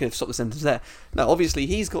 I could have stopped the sentence there. Now, obviously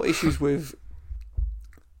he's got issues with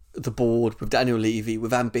the board, with Daniel Levy,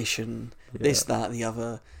 with ambition, this, that, the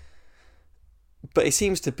other. But it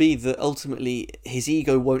seems to be that ultimately his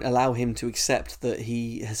ego won't allow him to accept that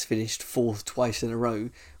he has finished 4th twice in a row,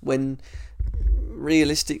 when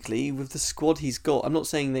realistically, with the squad he's got, I'm not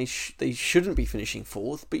saying they shouldn't be finishing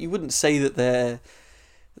 4th, but you wouldn't say that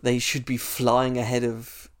they should be flying ahead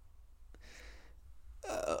of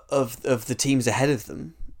the teams ahead of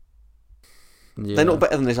them. Yeah. They're not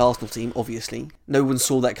better than this Arsenal team, obviously. No one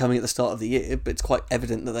saw that coming at the start of the year, but it's quite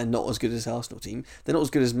evident that they're not as good as the Arsenal team. They're not as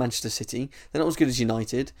good as Manchester City. They're not as good as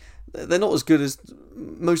United. They're not as good as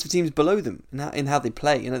most of the teams below them in how they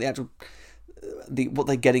play and at what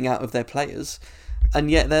they're getting out of their players. And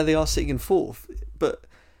yet there they are sitting in 4th. But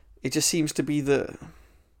it just seems to be that...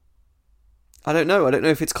 I don't know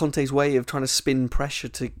if it's Conte's way of trying to spin pressure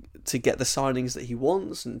to get the signings that he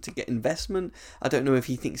wants and to get investment. I don't know if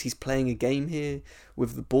he thinks he's playing a game here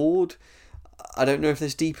with the board. I don't know if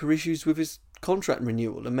there's deeper issues with his contract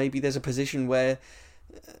renewal, and maybe there's a position where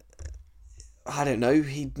I don't know,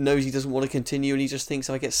 he knows he doesn't want to continue and he just thinks,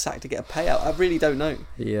 if I get sacked to get a payout. I really don't know.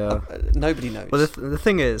 Yeah. Nobody knows. Well, the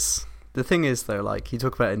thing is though, like, you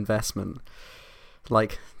talk about investment,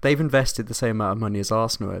 like, they've invested the same amount of money as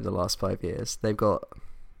Arsenal over the last 5 years. They've got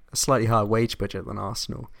a slightly higher wage budget than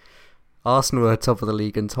Arsenal. Arsenal are top of the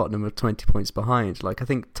league and Tottenham are 20 points behind. Like, I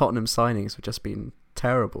think Tottenham's signings have just been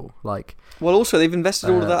terrible. Like, well, also, they've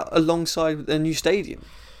invested all of that alongside a new stadium.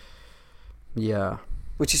 Yeah.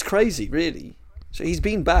 Which is crazy, really. So he's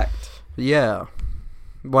been backed. Yeah.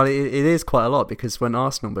 Well, it is quite a lot, because when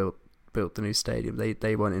Arsenal built the new stadium,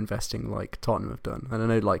 they weren't investing like Tottenham have done. And I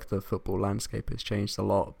know, like, the football landscape has changed a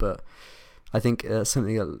lot, but I think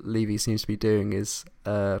something that Levy seems to be doing is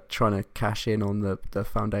trying to cash in on the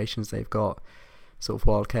foundations they've got, sort of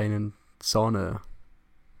while Kane and Son are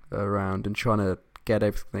around, and trying to get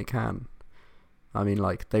everything they can. I mean,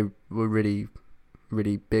 like, they were really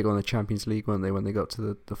big on the Champions League, weren't they, when they got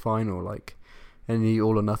to the final? Like, and the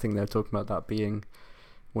all or nothing, they're talking about that being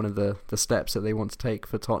one of the steps that they want to take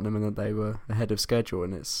for Tottenham, and that they were ahead of schedule,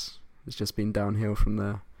 and it's just been downhill from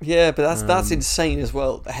there. Yeah, but that's insane as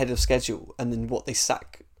well, ahead of schedule, and then what, they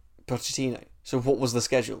sack Pochettino. So what was the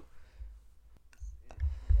schedule?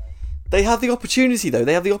 They have the opportunity, though.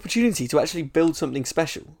 They have the opportunity to actually build something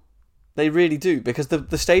special. They really do, because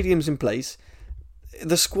the stadium's in place.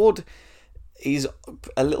 The squad is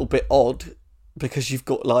a little bit odd, because you've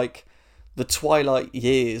got, like, the twilight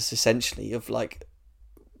years, essentially, of, like,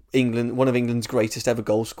 England, one of England's greatest ever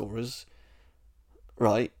goal scorers,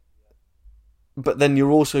 right? But then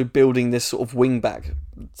you're also building this sort of wing-back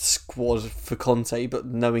squad for Conte, but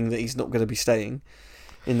knowing that he's not going to be staying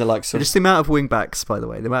in the likes of... Just the amount of wing-backs, by the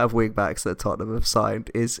way, the amount of wing-backs that Tottenham have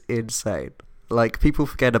signed is insane. Like, people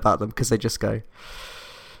forget about them because they just go...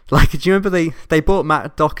 Like, do you remember they bought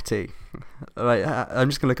Matt Doherty? Like, I'm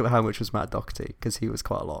just going to look at how much was Matt Doherty, because he was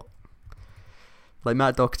quite a lot. Like,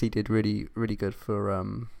 Matt Doherty did really, really good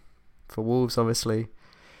for Wolves, obviously.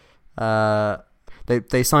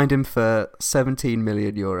 They signed him for 17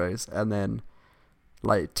 million euros, and then,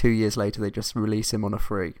 like, 2 years later they just release him on a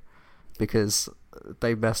free because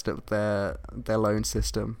they messed up their loan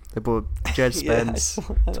system. They bought Jed Spence,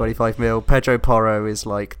 25 mil. Pedro Porro is,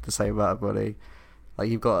 like, the same amount of money. Like,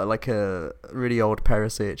 you've got, like, a really old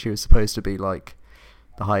Perisic who was supposed to be, like,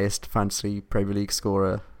 the highest fantasy Premier League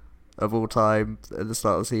scorer of all time at the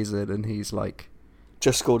start of the season, and he's, like...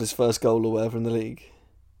 just scored his first goal or whatever in the league.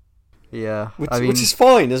 Yeah. Which is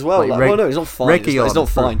fine as well. Like, well, no, it's not fine. It's not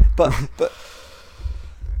fine. But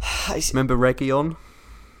remember Reguilon?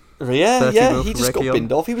 Yeah, he just got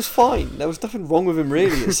binned off. He was fine. There was nothing wrong with him,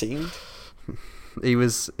 really, it seemed. He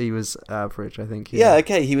was average, I think. Yeah,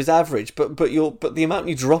 okay, he was average, but the amount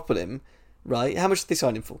you drop at him, right? How much did they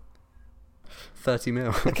sign him for? 30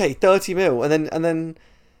 mil. Okay, 30 mil, and then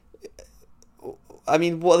I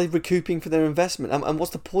mean, what are they recouping for their investment? And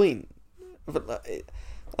what's the point?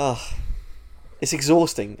 It's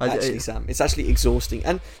exhausting, actually, Sam. It's actually exhausting.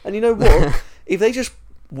 And you know what? If they just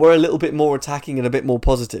were a little bit more attacking and a bit more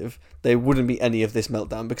positive, there wouldn't be any of this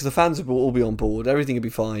meltdown, because the fans would all be on board, everything would be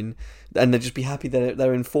fine, and they'd just be happy that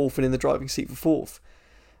they're in fourth and in the driving seat for fourth.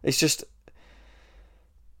 It's just...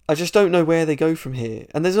 I just don't know where they go from here.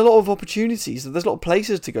 And there's a lot of opportunities, there's a lot of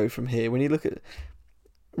places to go from here when you look at...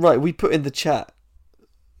 Right, we put in the chat,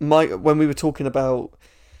 when we were talking about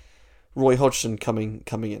Roy Hodgson coming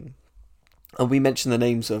in, and we mentioned the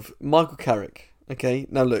names of Michael Carrick. Okay,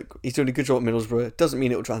 now look, he's doing a good job at Middlesbrough. Doesn't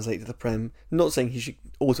mean it will translate to the Prem. Not saying he should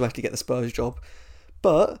automatically get the Spurs job,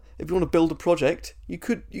 but if you want to build a project, you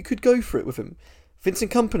could go for it with him.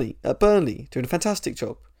 Vincent Kompany at Burnley, doing a fantastic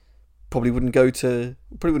job. Probably wouldn't go to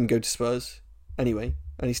Spurs anyway,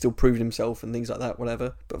 and he's still proved himself and things like that.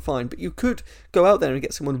 Whatever, but fine. But you could go out there and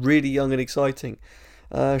get someone really young and exciting.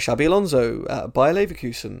 Xabi Alonso at Bayer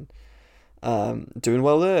Leverkusen, doing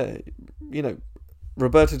well there. You know.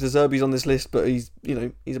 Roberto De Zerbi's on this list, but he's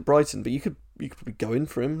at Brighton. But you could probably go in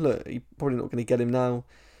for him. Look, you're probably not going to get him now,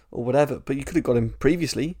 or whatever. But you could have got him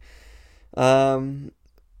previously. Old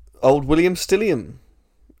William Stilliam.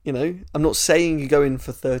 You know, I'm not saying you go in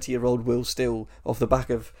for 30-year-old Will Still off the back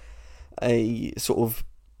of a sort of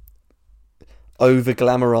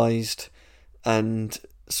over-glamorized and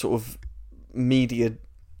sort of media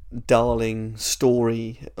darling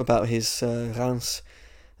story about his Reims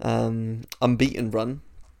unbeaten run,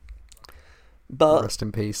 but rest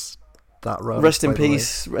in peace that run. Rest in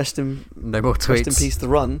peace. No more tweets. Rest in peace the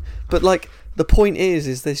run. But like the point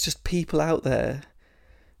is there's just people out there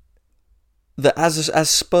that as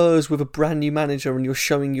Spurs with a brand new manager and you're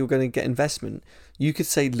showing you're going to get investment, you could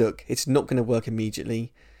say, look, it's not going to work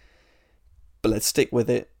immediately, but let's stick with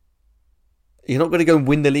it. You're not going to go and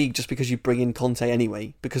win the league just because you bring in Conte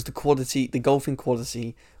anyway, because the golfing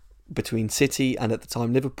quality between City and at the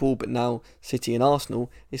time Liverpool, but now City and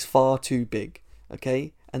Arsenal, is far too big.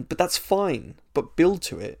 Okay, but that's fine. But build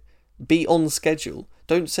to it. Be on schedule.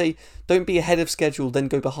 Don't be ahead of schedule, then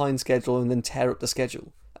go behind schedule and then tear up the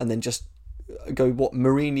schedule and then just go what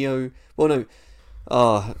Mourinho. Well, no.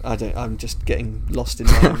 I don't. I'm just getting lost in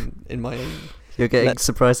my own. You're getting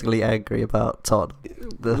surprisingly angry about Todd.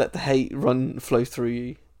 Let the hate flow through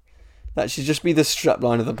you. That should just be the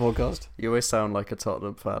strapline of the podcast. You always sound like a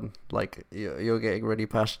Tottenham fan. Like, you're getting really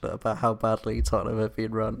passionate about how badly Tottenham have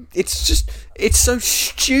been run. It's so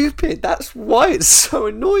stupid. That's why it's so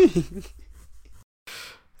annoying.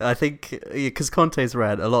 I think, because Conte's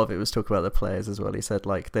rant, a lot of it was talking about the players as well. He said,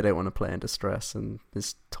 like, they don't want to play in distress and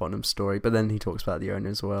this Tottenham story. But then he talks about the owner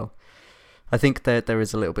as well. I think there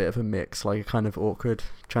is a little bit of a mix, like a kind of awkward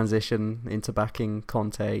transition into backing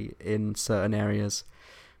Conte in certain areas.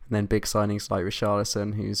 And then big signings like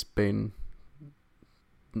Richarlison, who's been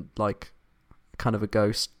like kind of a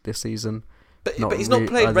ghost this season. But he's not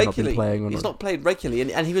played regularly. He's not played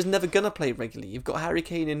regularly, and he was never going to play regularly. You've got Harry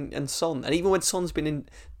Kane and Son, and even when Son's been in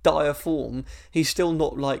dire form, he's still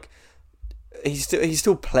not like he's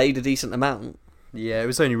still played a decent amount. Yeah, it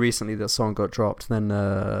was only recently that Son got dropped. Then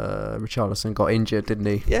Richarlison got injured, didn't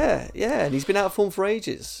he? Yeah, and he's been out of form for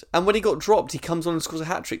ages. And when he got dropped, he comes on and scores a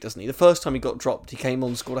hat-trick, doesn't he? The first time he got dropped, he came on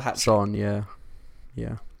and scored a hat-trick. Son, yeah.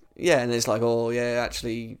 Yeah, and it's like, oh, yeah,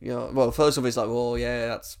 actually, well, first of all, it's like, oh, yeah,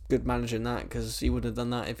 that's good managing that, because he wouldn't have done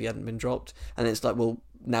that if he hadn't been dropped. And it's like, well,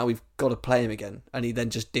 now we've got to play him again. And he then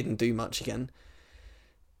just didn't do much again.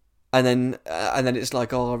 And then it's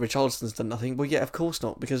like, oh, Richarlison's done nothing. Well, yeah, of course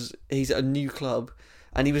not, because he's at a new club,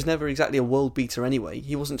 and he was never exactly a world beater anyway.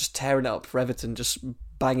 He wasn't just tearing it up for Everton, just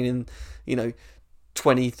banging in,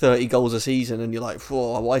 20, 30 goals a season, and you're like,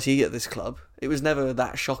 whoa, why is he at this club? It was never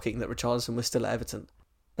that shocking that Richarlison was still at Everton.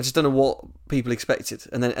 I just don't know what people expected.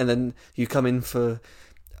 And then you come in for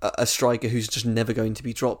a striker who's just never going to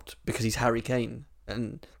be dropped because he's Harry Kane,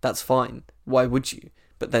 and that's fine. Why would you?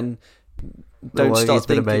 But then don't start he's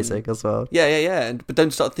been amazing as well. Yeah. But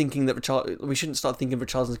don't start thinking that we shouldn't start thinking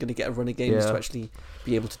Richarlison's going to get a run of games to actually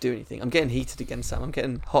be able to do anything. I'm getting heated again, Sam. I'm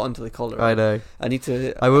getting hot under the collar. I know. I need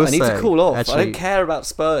to say, cool off. Actually, I don't care about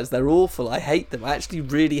Spurs. They're awful. I hate them. I actually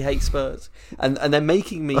really hate Spurs, and they're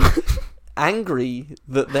making me angry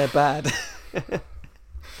that they're bad.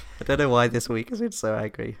 I don't know why this week has been so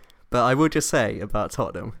angry, but I will just say about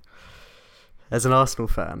Tottenham, as an Arsenal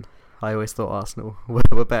fan, I always thought Arsenal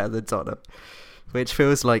were better than Tottenham, which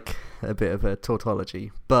feels like a bit of a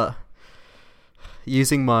tautology, but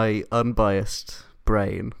using my unbiased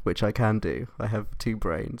brain, which I can do, I have two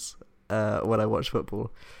brains, when I watch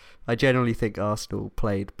football, I generally think Arsenal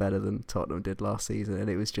played better than Tottenham did last season, and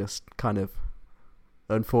it was just kind of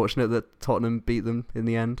unfortunate that Tottenham beat them in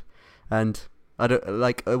the end. And I don't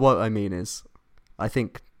like what I mean is, I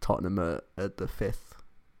think Tottenham are the fifth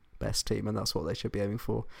best team, and that's what they should be aiming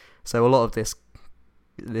for. So a lot of this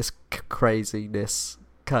craziness,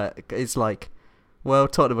 it's like, well,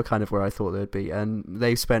 Tottenham are kind of where I thought they'd be, and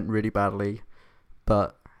they've spent really badly,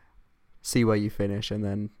 but see where you finish and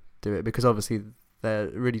then do it, because obviously they're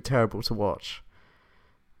really terrible to watch,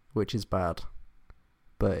 which is bad.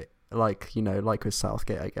 But like with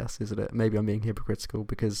Southgate, I guess, isn't it? Maybe I'm being hypocritical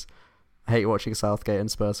because I hate watching Southgate, and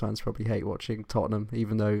Spurs fans probably hate watching Tottenham,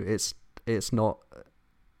 even though it's not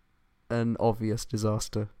an obvious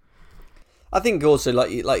disaster. I think also,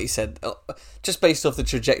 like you said, just based off the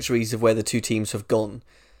trajectories of where the two teams have gone,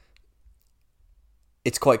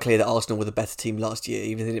 it's quite clear that Arsenal were the better team last year,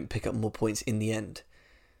 even if they didn't pick up more points in the end.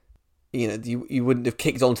 You wouldn't have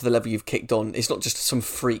kicked on to the level you've kicked on. It's not just some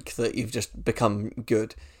freak that you've just become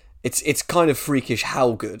good. It's kind of freakish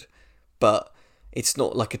how good, but it's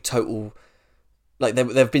not like a total. Like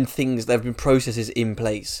there have been processes in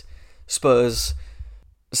place. Spurs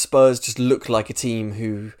just look like a team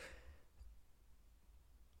who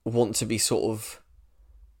want to be sort of,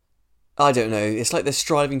 I don't know, it's like they're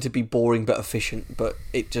striving to be boring but efficient, but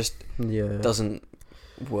it just doesn't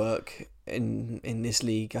work in this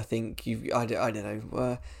league. I think I don't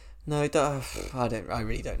know. I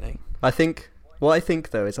really don't know. I think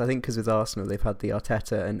though is because with Arsenal they've had the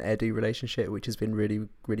Arteta and Edu relationship, which has been really,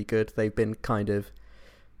 really good. They've been kind of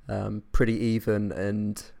pretty even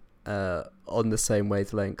and on the same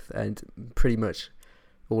wavelength, and pretty much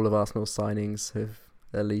all of Arsenal's signings have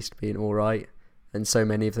at least been all right, and so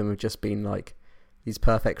many of them have just been like these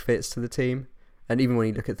perfect fits to the team. And even when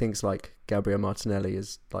you look at things like Gabriel Martinelli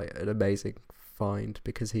is like an amazing find,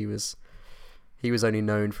 because he was only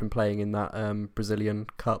known from playing in that Brazilian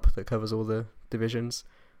Cup that covers all the divisions.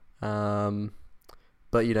 But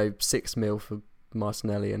 6 mil for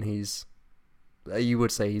Martinelli, and you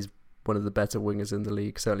would say he's one of the better wingers in the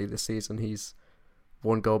league. Certainly this season, he's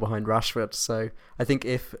 1 goal behind Rashford. So I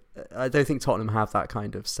don't think Tottenham have that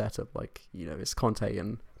kind of setup. Like, it's Conte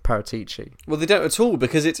and Paratici. Well, they don't at all,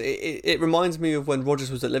 because it reminds me of when Rodgers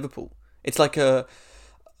was at Liverpool. It's like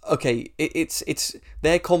it's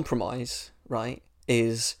their compromise, right?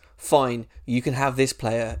 Is fine. You can have this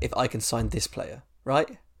player if I can sign this player,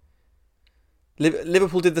 right?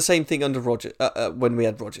 Liverpool did the same thing under Rodgers when we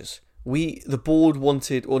had Rodgers. The board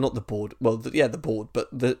wanted, or not the board. Well, the board, but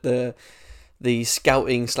the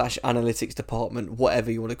scouting / analytics department,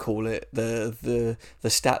 whatever you want to call it, the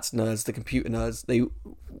stats nerds, the computer nerds.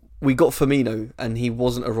 We got Firmino, and he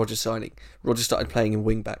wasn't a Rodgers signing. Rodgers started playing in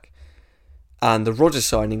wing back, and the Rodgers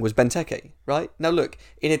signing was Benteke. Right now, look,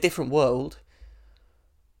 in a different world,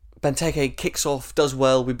 Benteke kicks off, does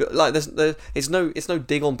well. It's no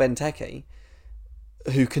dig on Benteke,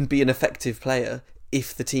 who can be an effective player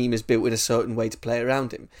if the team is built in a certain way to play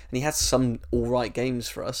around him. And he has some alright games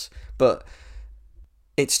for us, but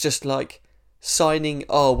it's just like signing,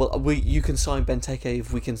 you can sign Benteke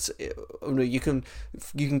if we can, you can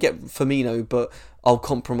get Firmino, but I'll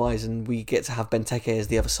compromise and we get to have Benteke as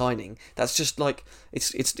the other signing. That's just like,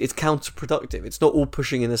 it's counterproductive. It's not all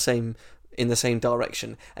pushing in the same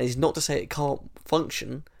direction. And it's not to say it can't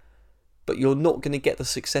function, but you're not going to get the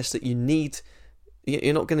success that you need.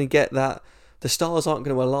 You're not going to get that. The stars aren't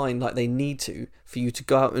going to align like they need to for you to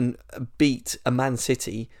go out and beat a Man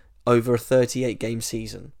City over a 38-game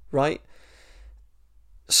season, right?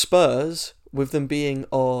 Spurs, with them being,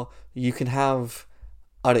 you can have,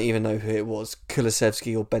 I don't even know who it was,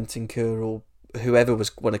 Kulusevski or Bentancur or whoever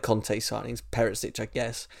was one of Conte's signings, Perisic, I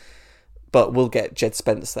guess. But we'll get Jed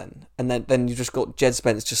Spence then. And then you just got Jed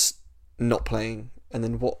Spence just not playing. And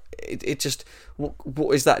then what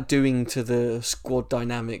is that doing to the squad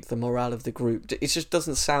dynamic, the morale of the group? It just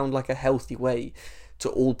doesn't sound like a healthy way to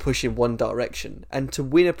all push in one direction. And to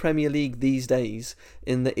win a Premier League these days,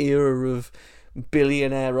 in the era of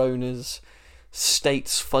billionaire owners,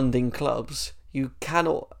 states funding clubs, you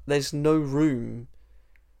cannot. There's no room.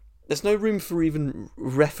 There's no room for even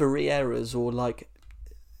referee errors or like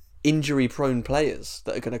injury-prone players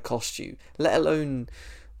that are going to cost you, let alone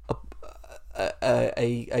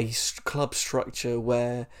a club structure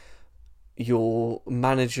where your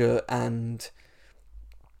manager and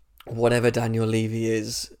whatever Daniel Levy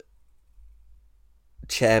is,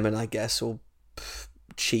 chairman, I guess, or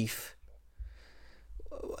chief,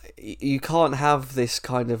 you can't have this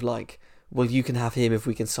kind of like, well, you can have him if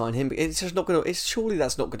we can sign him. It's just not going to. Surely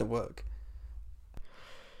that's not going to work.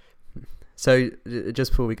 So,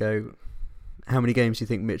 just before we go, how many games do you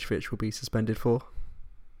think Mitrovic will be suspended for?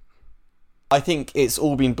 I think it's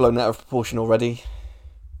all been blown out of proportion already.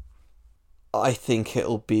 I think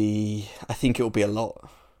it'll be a lot,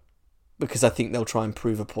 because I think they'll try and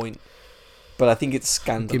prove a point. But I think it's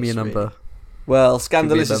scandalous. Give me a number. Really. Well,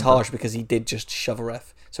 scandalous is harsh because he did just shove a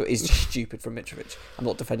ref, so it is just stupid from Mitrovic. I'm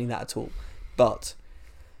not defending that at all, but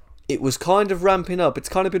it was kind of ramping up. It's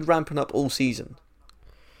kind of been ramping up all season.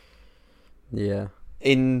 Yeah.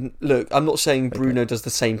 Look, I'm not saying Bruno does the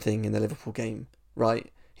same thing in the Liverpool game,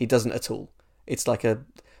 right? He doesn't at all. It's like a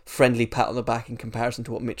friendly pat on the back in comparison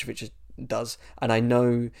to what Mitrovic does. And I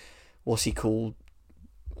know, what's he called?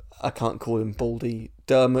 I can't call him Baldy.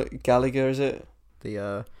 Dermot Gallagher, is it?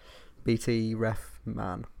 The BT ref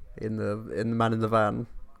man in the man in the van.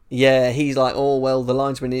 Yeah, he's like, oh well, the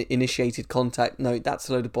linesman initiated contact. No, that's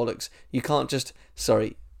a load of bollocks. You can't just.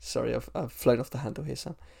 Sorry, I've flown off the handle here,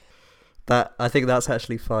 Sam. I think that's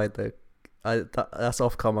actually fine though. That's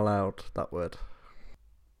Ofcom allowed, that word.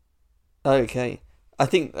 Okay. I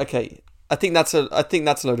think that's a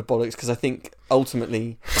load of bollocks, because I think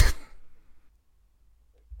ultimately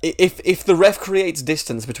if the ref creates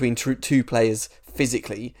distance between two players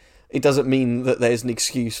physically, it doesn't mean that there's an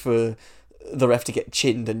excuse for the ref to get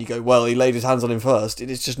chinned and you go, well, he laid his hands on him first. It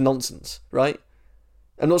is just nonsense, right?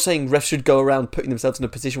 I'm not saying refs should go around putting themselves in a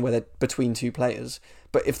position where they're between two players,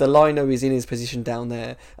 but if the lino is in his position down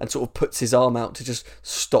there and sort of puts his arm out to just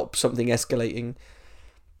stop something escalating,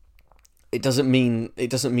 it doesn't mean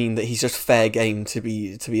that he's just fair game to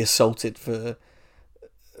be assaulted for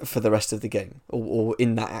the rest of the game or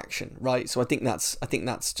in that action, right? So I think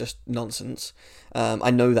that's just nonsense.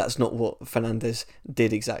 I know that's not what Fernandes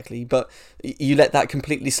did exactly, but you let that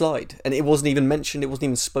completely slide, and it wasn't even mentioned, it wasn't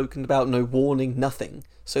even spoken about, no warning, nothing.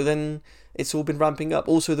 So then it's all been ramping up.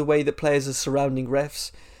 Also, the way that players are surrounding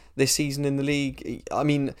refs this season in the league. I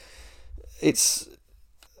mean,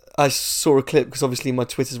 I saw a clip, because obviously my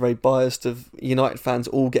Twitter's very biased, of United fans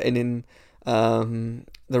all getting in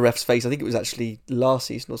the ref's face. I think it was actually last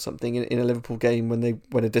season or something, in a Liverpool game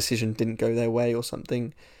when a decision didn't go their way or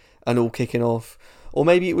something, and all kicking off. Or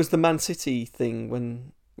maybe it was the Man City thing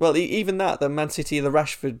when, well, even that, the Man City, the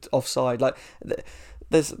Rashford offside, like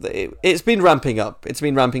it's been ramping up. It's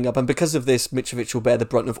been ramping up, and because of this, Mitrovic will bear the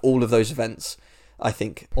brunt of all of those events, I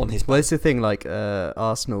think, on his back. Well, it's the thing, like,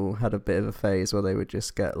 Arsenal had a bit of a phase where they would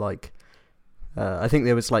just get, like, I think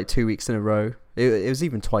there was, like, 2 weeks in a row. It was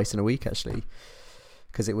even twice in a week, actually,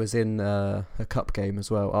 because it was in a cup game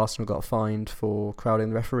as well. Arsenal got fined for crowding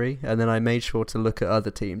the referee, and then I made sure to look at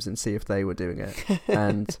other teams and see if they were doing it.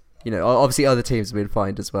 And, you know, obviously other teams have been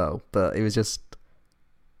fined as well, but it was just,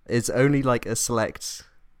 it's only, like, a select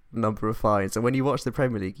number of fines. And when you watch the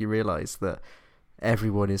Premier League, you realise that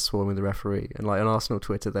everyone is swarming the referee. And like on Arsenal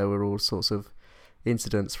Twitter, there were all sorts of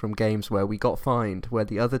incidents from games where we got fined, where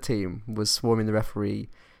the other team was swarming the referee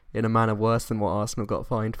in a manner worse than what Arsenal got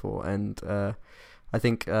fined for. And I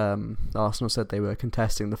think Arsenal said they were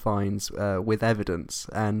contesting the fines with evidence.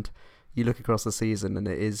 And you look across the season, and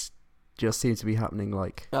it is just seems to be happening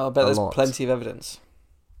like I bet there's lot. plenty of evidence.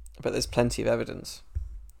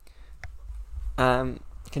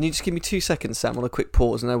 Can you just give me 2 seconds, Sam, on a quick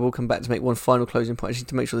pause, and I will come back to make one final closing point. I just need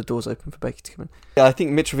to make sure the door's open for Becky to come in. Yeah, I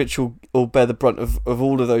think Mitrovic will bear the brunt of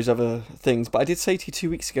all of those other things. But I did say to you 2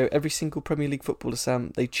 weeks ago, every single Premier League footballer,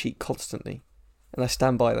 Sam, they cheat constantly. And I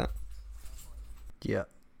stand by that. Yeah,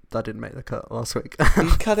 that didn't make the cut last week.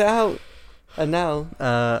 You cut it out. And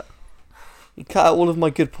now... you cut out all of my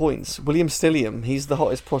good points. William Stilliam, he's the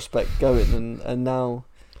hottest prospect going, and now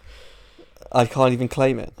I can't even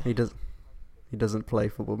claim it. He doesn't play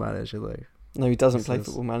Football Manager, though. No, he doesn't play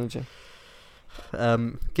Football Manager.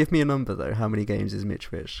 Give me a number, though. How many games is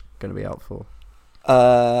Mitrovic going to be out for?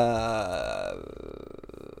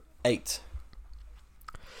 8.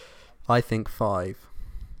 I think 5.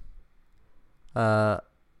 Yeah,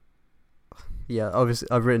 obviously,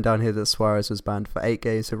 I've written down here that Suarez was banned for 8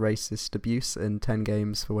 games for racist abuse and 10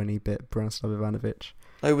 games for when he bit Branislav Ivanovic.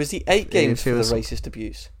 Oh, was he 8 games for the racist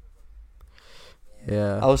abuse?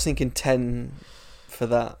 Yeah, I was thinking 10 for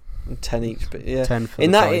that, and 10 each. But yeah, 10 for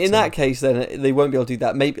in that case, then they won't be able to do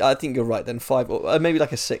that. Maybe I think you're right. Then 5 or maybe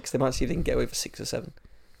like a 6. They might see if they can get away with 6 or 7.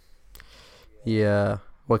 Yeah,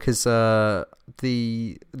 well, because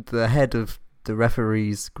the head of the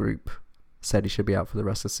referees group said he should be out for the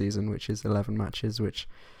rest of the season, which is 11 matches, which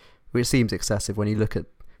seems excessive when you look at,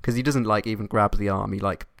 because he doesn't like even grab the arm. He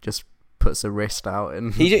like just puts a wrist out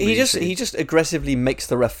and he just aggressively makes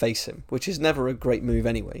the ref face him, which is never a great move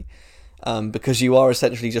anyway, because you are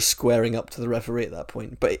essentially just squaring up to the referee at that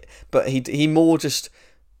point. But he more just,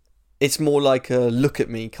 it's more like a look at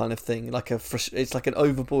me kind of thing, it's like an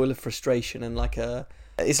overboil of frustration, and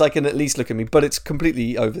it's like an at least look at me, but it's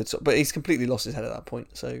completely over the top. But he's completely lost his head at that point,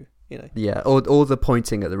 so you know. Yeah, all the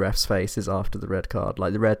pointing at the ref's face is after the red card.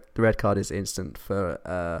 Like the red card is instant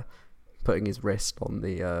for putting his wrist on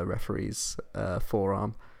the referee's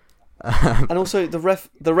forearm. And also the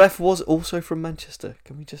ref was also from Manchester.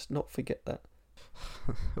 Can we just not forget that?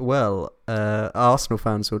 Well, Arsenal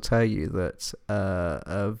fans will tell you that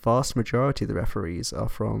a vast majority of the referees are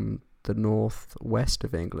from the northwest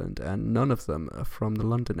of England, and none of them are from the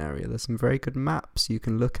London area. There's some very good maps you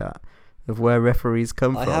can look at of where referees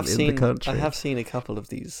come from the country. I have seen a couple of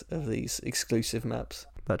these exclusive maps.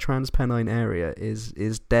 That Transpennine area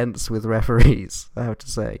is dense with referees, I have to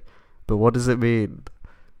say. But what does it mean?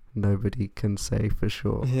 Nobody can say for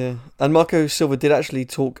sure. Yeah, and Marco Silva did actually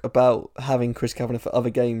talk about having Chris Kavanagh for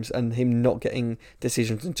other games and him not getting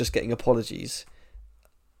decisions and just getting apologies.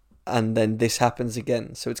 And then this happens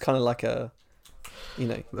again. So it's kind of like a, you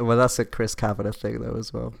know. Well, that's a Chris Kavanagh thing though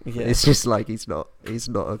as well. Yeah. It's just like he's not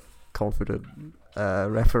a confident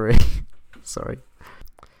referee. Sorry.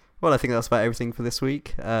 Well, I think that's about everything for this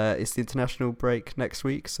week. It's the international break next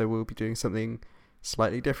week, so we'll be doing something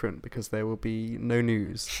slightly different because there will be no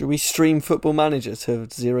news. Should we stream Football Manager to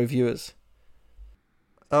 0 viewers?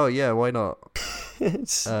 Oh yeah, why not?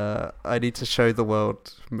 I need to show the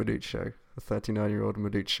world Manuccio, the 39-year-old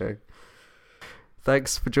Manuccio.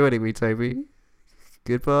 Thanks for joining me, Toby.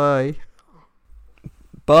 Goodbye.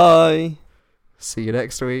 Bye. See you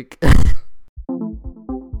next week.